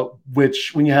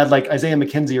 Which when you had like Isaiah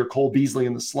McKenzie or Cole Beasley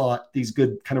in the slot, these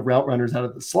good kind of route runners out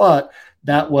of the slot,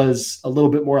 that was a little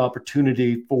bit more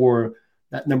opportunity for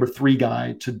that number 3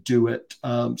 guy to do it.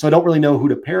 So I don't really know who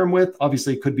to pair him with.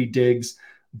 Obviously, it could be Diggs,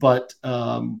 but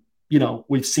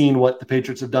we've seen what the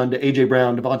Patriots have done to AJ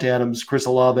Brown, Devontae Adams, Chris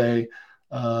Olave,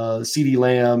 CeeDee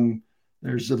Lamb.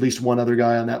 There's at least one other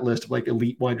guy on that list of like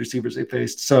elite wide receivers they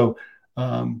faced. So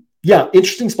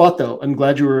interesting spot though. I'm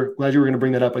glad you were going to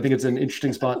bring that up. I think it's an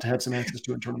interesting spot to have some access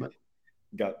to in tournament.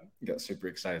 Got super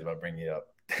excited about bringing it up.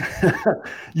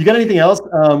 You got anything else?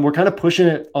 We're kind of pushing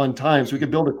it on time, so we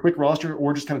could build a quick roster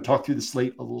or just kind of talk through the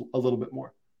slate a little bit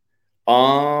more.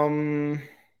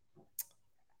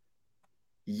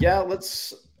 Yeah,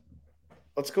 let's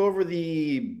go over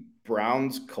the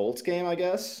Browns Colts game, I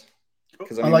guess.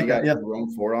 Because I like that. Yeah,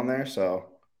 Jerome Ford on there. So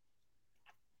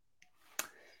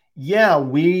yeah,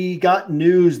 we got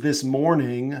news this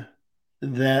morning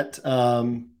that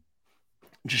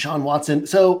Deshaun Watson.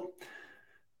 So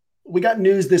we got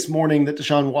news this morning that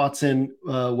Deshaun Watson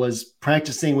was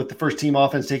practicing with the first team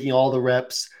offense, taking all the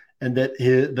reps, and that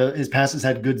his passes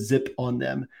had good zip on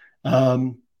them.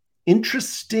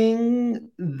 Interesting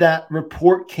that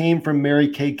report came from Mary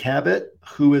Kay Cabot,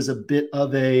 who is a bit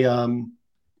of a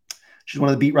she's one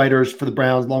of the beat writers for the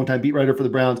Browns, longtime beat writer for the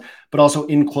Browns, but also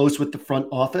in close with the front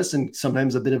office and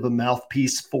sometimes a bit of a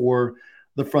mouthpiece for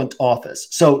the front office.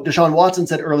 So Deshaun Watson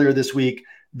said earlier this week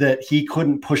that he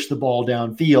couldn't push the ball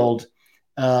downfield.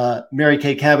 Mary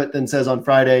Kay Cabot then says on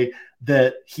Friday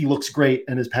that he looks great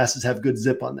and his passes have good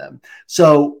zip on them.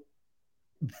 So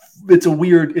it's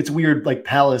weird like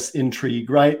palace intrigue,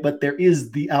 right? But there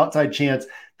is the outside chance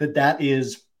that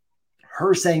is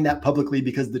her saying that publicly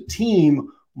because the team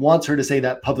wants her to say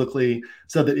that publicly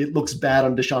so that it looks bad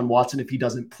on Deshaun Watson if he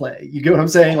doesn't play. You get what I'm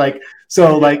saying? Like,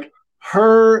 so like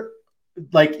her,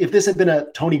 like if this had been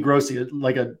a Tony Grossi,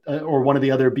 like or one of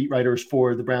the other beat writers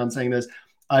for the Browns saying this,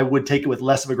 I would take it with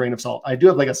less of a grain of salt. I do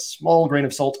have like a small grain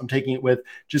of salt I'm taking it with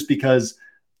just because,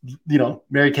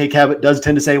 Mary Kay Cabot does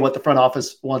tend to say what the front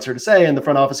office wants her to say. And the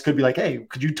front office could be like, hey,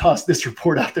 could you toss this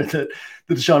report out there that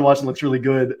Deshaun Watson looks really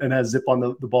good and has zip on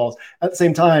the balls? At the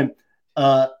same time,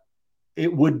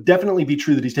 it would definitely be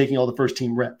true that he's taking all the first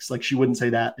team reps. Like she wouldn't say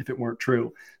that if it weren't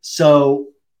true. So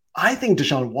I think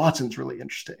Deshaun Watson's really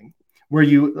interesting where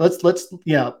let's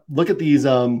look at these,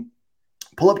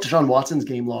 pull up Deshaun Watson's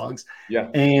game logs. Yeah.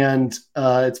 And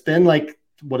it's been like,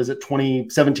 17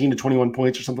 to 21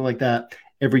 points or something like that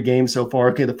every game so far.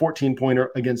 Okay. The 14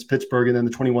 pointer against Pittsburgh and then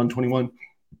the 21.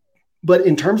 But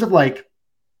in terms of like,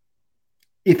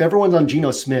 if everyone's on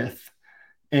Geno Smith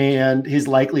and his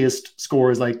likeliest score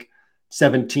is like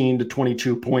 17 to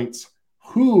 22 points,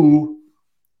 who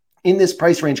in this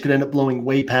price range could end up blowing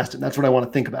way past it? And that's what I want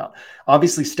to think about.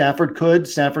 Obviously, Stafford could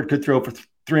throw for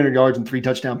 300 yards and 3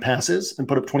 touchdown passes and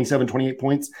put up 27, 28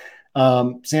 points.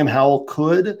 Sam Howell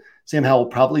could. Sam Howell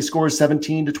probably scores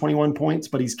 17 to 21 points,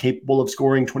 but he's capable of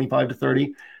scoring 25 to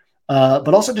 30.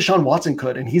 But also Deshaun Watson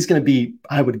could, and he's going to be,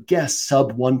 I would guess,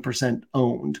 sub 1%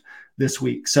 owned this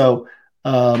week. So,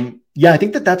 I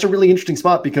think that's a really interesting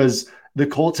spot because the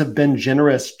Colts have been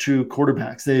generous to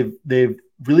quarterbacks. They've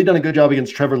really done a good job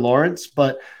against Trevor Lawrence,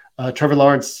 but Trevor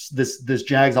Lawrence, this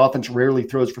Jags offense rarely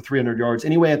throws for 300 yards.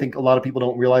 Anyway, I think a lot of people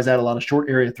don't realize that. A lot of short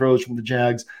area throws from the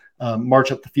Jags,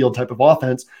 march up the field type of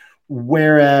offense,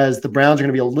 whereas the Browns are going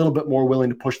to be a little bit more willing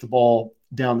to push the ball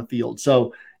down the field.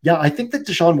 So, I think that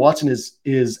Deshaun Watson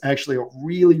is actually a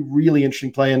really, really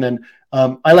interesting play. And then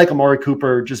I like Amari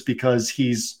Cooper just because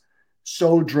he's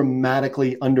so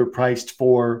dramatically underpriced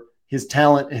for his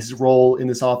talent, his role in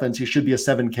this offense. He should be a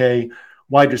 7K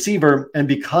wide receiver. And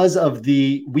because of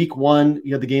the week 1,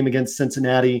 you had the game against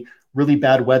Cincinnati, really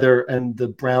bad weather, and the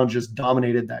Browns just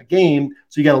dominated that game.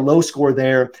 So you got a low score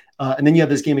there. And then you have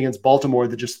this game against Baltimore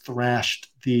that just thrashed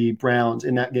the Browns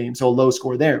in that game. So a low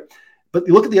score there. But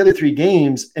you look at the other 3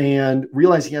 games and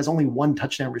realize he has only 1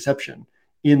 touchdown reception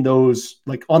in those,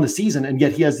 like on the season. And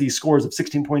yet he has these scores of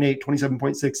 16.8,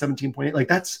 27.6, 17.8. Like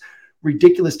that's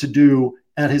ridiculous to do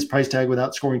at his price tag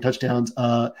without scoring touchdowns.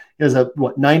 He has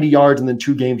 90 yards and then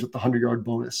 2 games with the 100-yard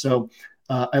bonus. So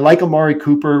I like Amari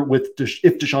Cooper if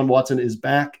Deshaun Watson is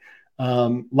back,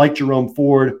 like Jerome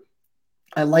Ford.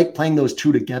 I like playing those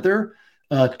 2 together.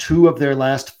 2 of their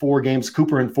last 4 games,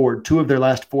 Cooper and Ford, 2 of their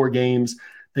last 4 games,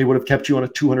 they would have kept you on a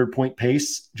 200-point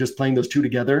pace just playing those 2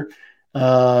 together.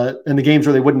 And the games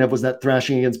where they wouldn't have was that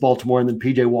thrashing against Baltimore and then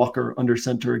PJ Walker under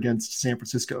center against San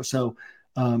Francisco. So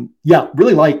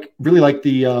really like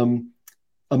the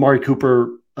Amari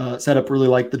Cooper setup, really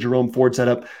like the Jerome Ford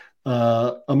setup.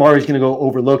 Amari's going to go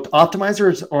overlooked.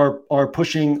 Optimizers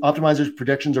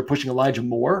projections are pushing Elijah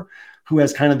Moore, who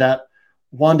has kind of that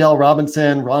Wan'Dale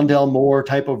Robinson, Rondale Moore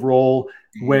type of role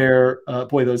where,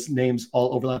 boy, those names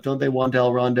all overlap, don't they?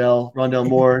 Rondale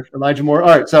Moore, Elijah Moore.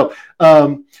 All right. So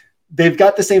they've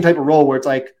got the same type of role where it's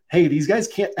like, hey, these guys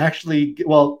can't actually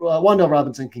Wan'Dale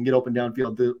Robinson can get open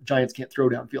downfield. The Giants can't throw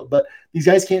downfield, but these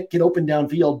guys can't get open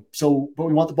downfield. But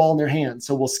we want the ball in their hands.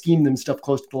 So we'll scheme them stuff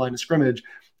close to the line of scrimmage.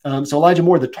 So Elijah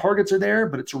Moore, the targets are there,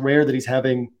 but it's rare that he's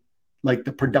having like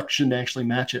the production to actually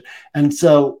match it. And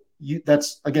so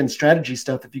that's, again, strategy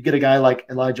stuff. If you get a guy like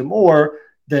Elijah Moore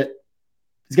that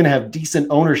is going to have decent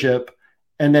ownership,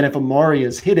 and then if Amari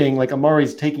is hitting, like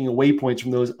Amari's taking away points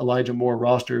from those Elijah Moore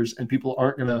rosters, and people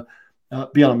aren't going to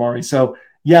be on Amari. So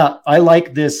yeah, I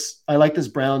like this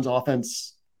Browns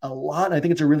offense a lot. I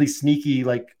think it's a really sneaky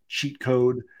like cheat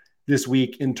code this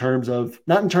week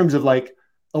not in terms of like,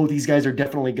 oh, these guys are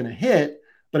definitely going to hit,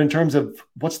 but in terms of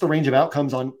what's the range of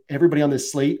outcomes on everybody on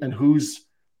this slate and who's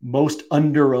most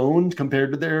under-owned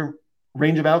compared to their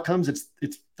range of outcomes. It's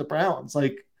the Browns.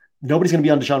 Like, nobody's going to be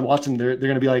on Deshaun Watson. They're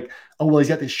going to be like, oh, well, he's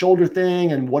got this shoulder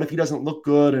thing, and what if he doesn't look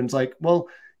good? And it's like, well,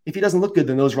 if he doesn't look good,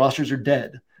 then those rosters are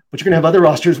dead. But you're going to have other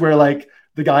rosters where like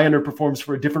the guy underperforms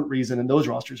for a different reason, and those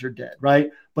rosters are dead, right?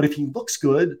 But if he looks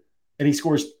good and he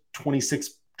scores 26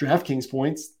 DraftKings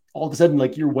points, all of a sudden,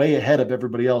 like, you're way ahead of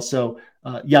everybody else. So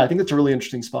yeah, I think that's a really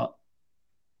interesting spot.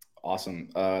 Awesome.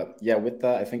 Yeah, with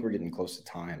that, I think we're getting close to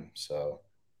time. So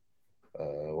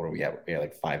what do we have? We have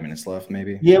like 5 minutes left,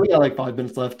 maybe? Yeah, we got like 5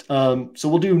 minutes left. So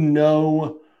we'll do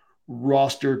no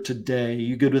roster today.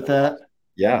 You good with that?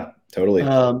 Yeah, totally.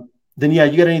 Then yeah,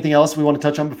 you got anything else we want to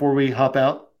touch on before we hop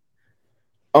out?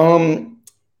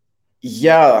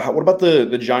 Yeah. What about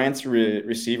the Giants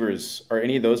receivers? Are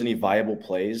any of those any viable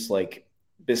plays, like,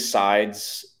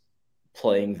 besides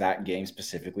playing that game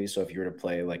specifically? So if you were to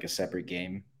play like a separate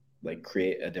game, like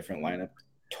create a different lineup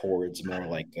towards more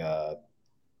like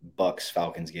Bucks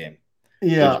Falcons game.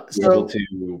 Yeah. Would you be able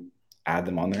to add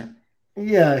them on there?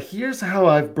 Yeah. Here's how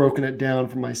I've broken it down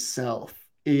for myself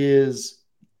is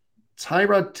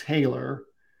Tyrod Taylor,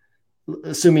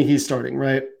 assuming he's starting,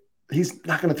 right? He's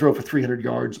not going to throw for 300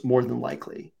 yards more than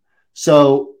likely.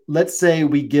 So let's say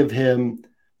we give him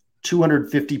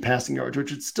 250 passing yards,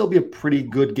 which would still be a pretty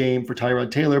good game for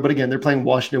Tyrod Taylor. But again, they're playing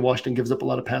Washington. Washington gives up a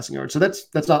lot of passing yards. So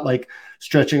that's not like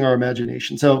stretching our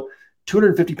imagination. So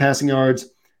 250 passing yards.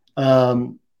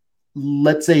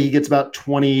 Let's say he gets about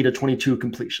 20 to 22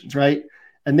 completions, right?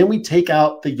 And then we take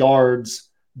out the yards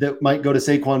that might go to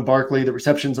Saquon Barkley, the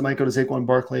receptions that might go to Saquon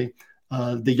Barkley,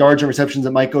 the yards and receptions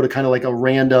that might go to kind of like a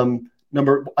random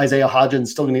number. Isaiah Hodgins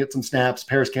still going to get some snaps.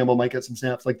 Paris Campbell might get some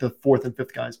snaps, like the fourth and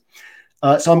fifth guys.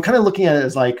 So I'm kind of looking at it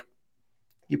as like,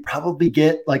 you probably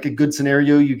get like a good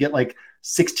scenario. You get like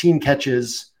 16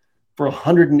 catches for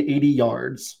 180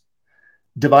 yards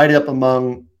divided up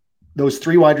among those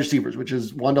three wide receivers, which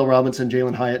is Wan'Dale Robinson,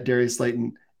 Jalen Hyatt, Darius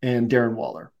Slayton, and Darren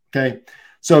Waller. Okay.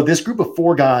 So this group of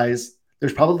four guys,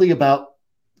 there's probably about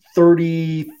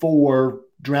 34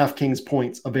 DraftKings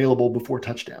points available before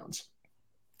touchdowns.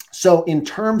 So in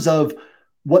terms of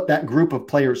what that group of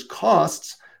players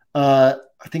costs,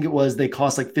 I think they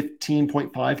cost like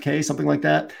 15.5K, something like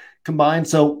that combined.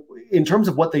 So in terms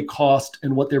of what they cost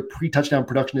and what their pre-touchdown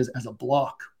production is as a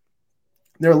block,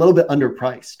 they're a little bit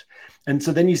underpriced. And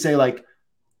so then you say like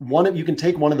you can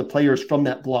take one of the players from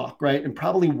that block, right? And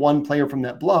probably one player from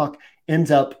that block ends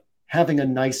up having a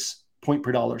nice point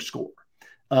per dollar score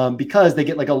because they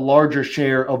get like a larger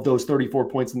share of those 34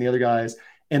 points than the other guys,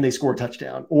 and they score a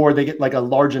touchdown, or they get like a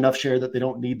large enough share that they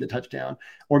don't need the touchdown,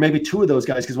 or maybe two of those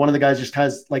guys, because one of the guys just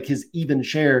has like his even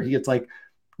share. He gets like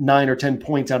 9 or 10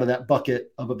 points out of that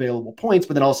bucket of available points,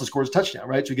 but then also scores a touchdown,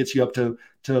 right? So it gets you up to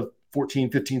 14,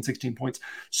 15, 16 points.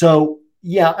 So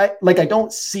yeah, I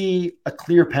don't see a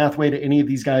clear pathway to any of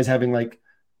these guys having like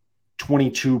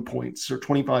 22 points or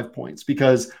 25 points,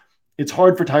 because it's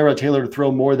hard for Tyrod Taylor to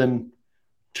throw more than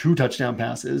 2 touchdown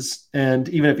passes. And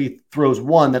even if he throws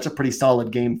 1, that's a pretty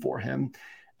solid game for him.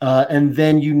 And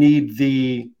then you need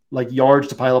the like yards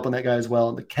to pile up on that guy as well,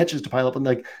 and the catches to pile up. And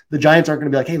like the Giants aren't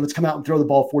going to be like, hey, let's come out and throw the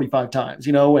ball 45 times,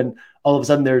 and all of a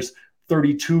sudden there's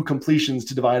 32 completions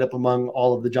to divide up among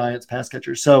all of the Giants pass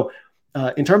catchers. So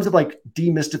in terms of like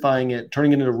demystifying it,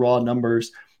 turning it into raw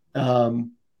numbers,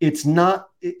 it's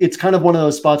kind of one of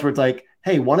those spots where it's like,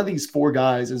 hey, one of these 4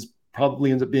 guys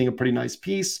probably ends up being a pretty nice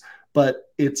piece, but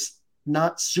it's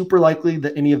not super likely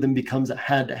that any of them becomes a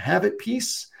had to have it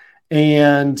piece.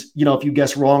 And, if you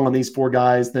guess wrong on these 4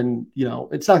 guys, then,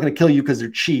 it's not going to kill you because they're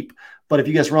cheap, But if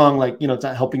you guess wrong, like, it's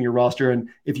not helping your roster. And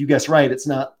if you guess right, it's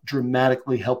not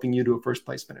dramatically helping you to a first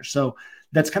place finish. So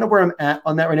that's kind of where I'm at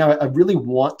on that right now. I really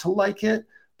want to like it,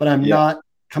 but I'm not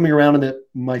coming around on it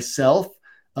myself.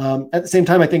 At the same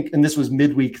time, I think, and this was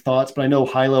midweek thoughts, but I know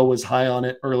Hilo was high on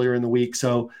it earlier in the week.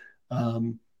 So,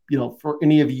 for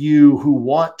any of you who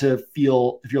want to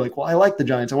feel, if you're like, well, I like the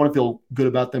Giants, I want to feel good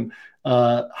about them.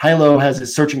 Hilo has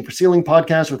his Searching for Ceiling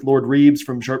podcast with Lord Reeves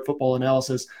from Sharp Football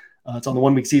Analysis. It's on the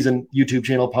 1 Week Season YouTube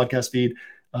channel podcast feed.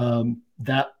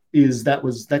 That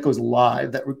goes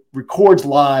live. That records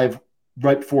live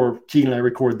right before Keegan and I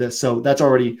record this. So that's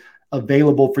already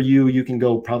available for you. You can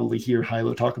go probably hear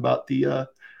Hilo talk about the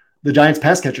Giants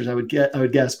pass catchers, I would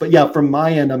guess. But yeah, from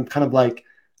my end, I'm kind of like,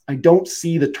 I don't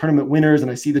see the tournament winners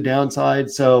and I see the downside.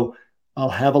 So I'll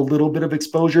have a little bit of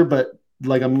exposure, but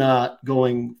like, I'm not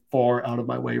going far out of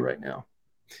my way right now.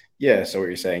 Yeah. So what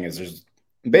you're saying is there's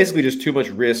basically just too much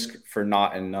risk for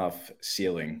not enough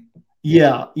ceiling.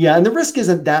 Yeah. And the risk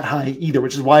isn't that high either,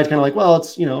 which is why it's kind of like, well,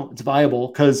 it's, it's viable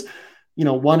because,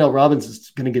 Wan'Dale Robinson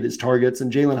is going to get his targets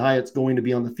and Jalen Hyatt's going to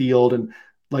be on the field. And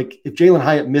like, if Jalen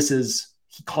Hyatt misses,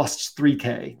 he costs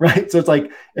 $3,000, right? So it's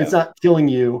like, it's not killing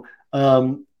you.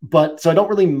 But so I don't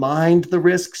really mind the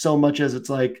risk so much as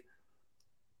it's like,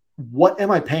 what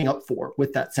am I paying up for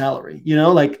with that salary?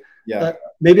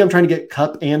 Maybe I'm trying to get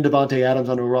Kupp and Devontae Adams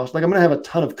onto a roster. Like, I'm going to have a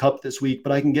ton of Kupp this week,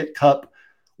 but I can get Kupp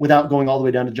without going all the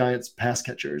way down to Giants pass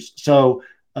catchers. So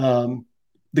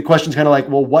the question's kind of like,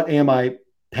 well, what am I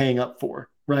paying up for?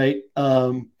 Right.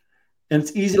 And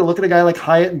it's easy to look at a guy like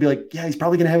Hyatt and be like, yeah, he's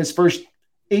probably going to have his first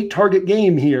 8 target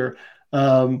game here.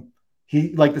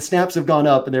 He like the snaps have gone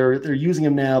up and they're using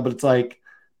him now, but it's like,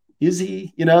 is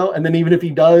he, and then even if he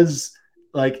does,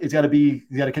 like, he's got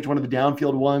to catch one of the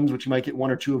downfield ones, which you might get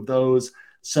 1 or 2 of those.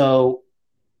 So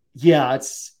yeah,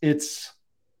 it's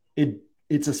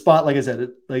a spot. Like I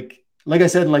said, like I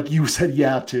said, and like you said,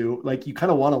 yeah, too, like you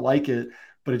kind of want to like it,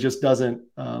 but it just doesn't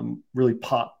really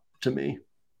pop to me.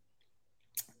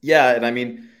 Yeah. And I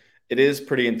mean, it is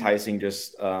pretty enticing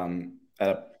just at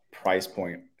a price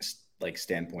point, like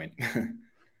standpoint.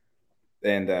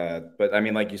 And, but I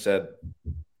mean, like you said,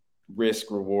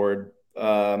 risk reward.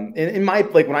 In my,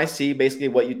 like, when I see basically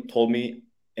what you told me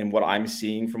and what I'm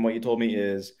seeing from what you told me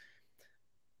is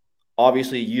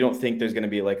obviously you don't think there's going to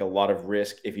be like a lot of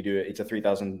risk if you do it. It's a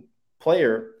 3,000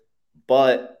 player,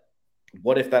 but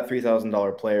what if that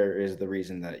 $3,000 player is the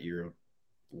reason that your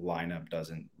lineup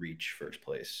doesn't reach first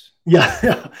place?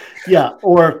 Yeah.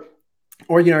 Or,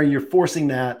 you're forcing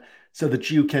that so that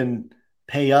you can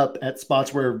pay up at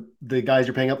spots where the guys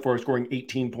you're paying up for are scoring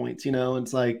 18 points, and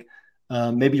it's like,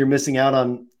 maybe you're missing out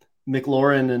on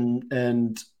McLaurin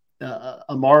and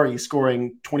Amari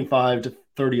scoring 25 to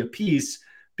 30 a piece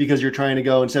because you're trying to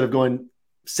go, instead of going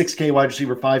 6K wide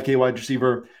receiver, 5K wide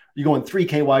receiver, you're going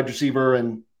 3K wide receiver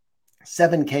and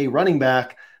 7K running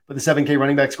back, but the 7K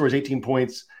running back scores 18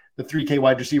 points. The 3K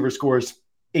wide receiver scores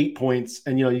 8 points.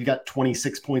 And, you got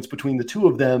 26 points between the two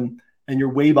of them. And you're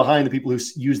way behind the people who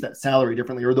use that salary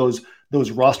differently or those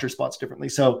roster spots differently.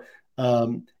 So,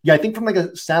 I think from like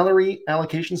a salary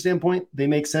allocation standpoint, they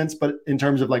make sense. But in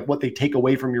terms of like what they take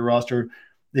away from your roster,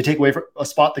 they take away from a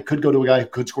spot that could go to a guy who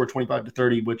could score 25 to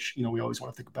 30, which, we always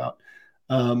want to think about.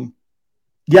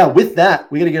 With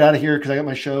that, we got to get out of here because I got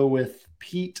my show with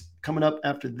Pete coming up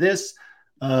after this.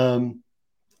 I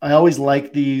always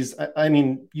like these. I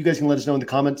mean, you guys can let us know in the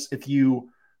comments if you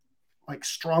like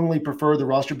strongly prefer the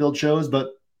roster build shows, but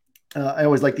I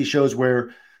always like these shows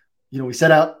where, we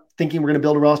set out thinking we're going to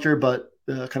build a roster, but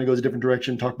kind of goes a different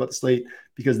direction, talk about the slate,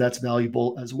 because that's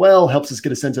valuable as well. Helps us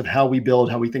get a sense of how we build,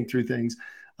 how we think through things.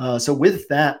 So with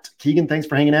that, Keegan, thanks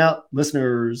for hanging out.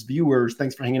 Listeners, viewers,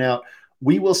 thanks for hanging out.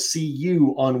 We will see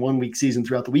you on 1 Week Season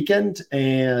throughout the weekend.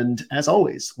 And as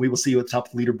always, we will see you at the top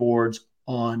of the leaderboards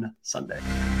on Sunday.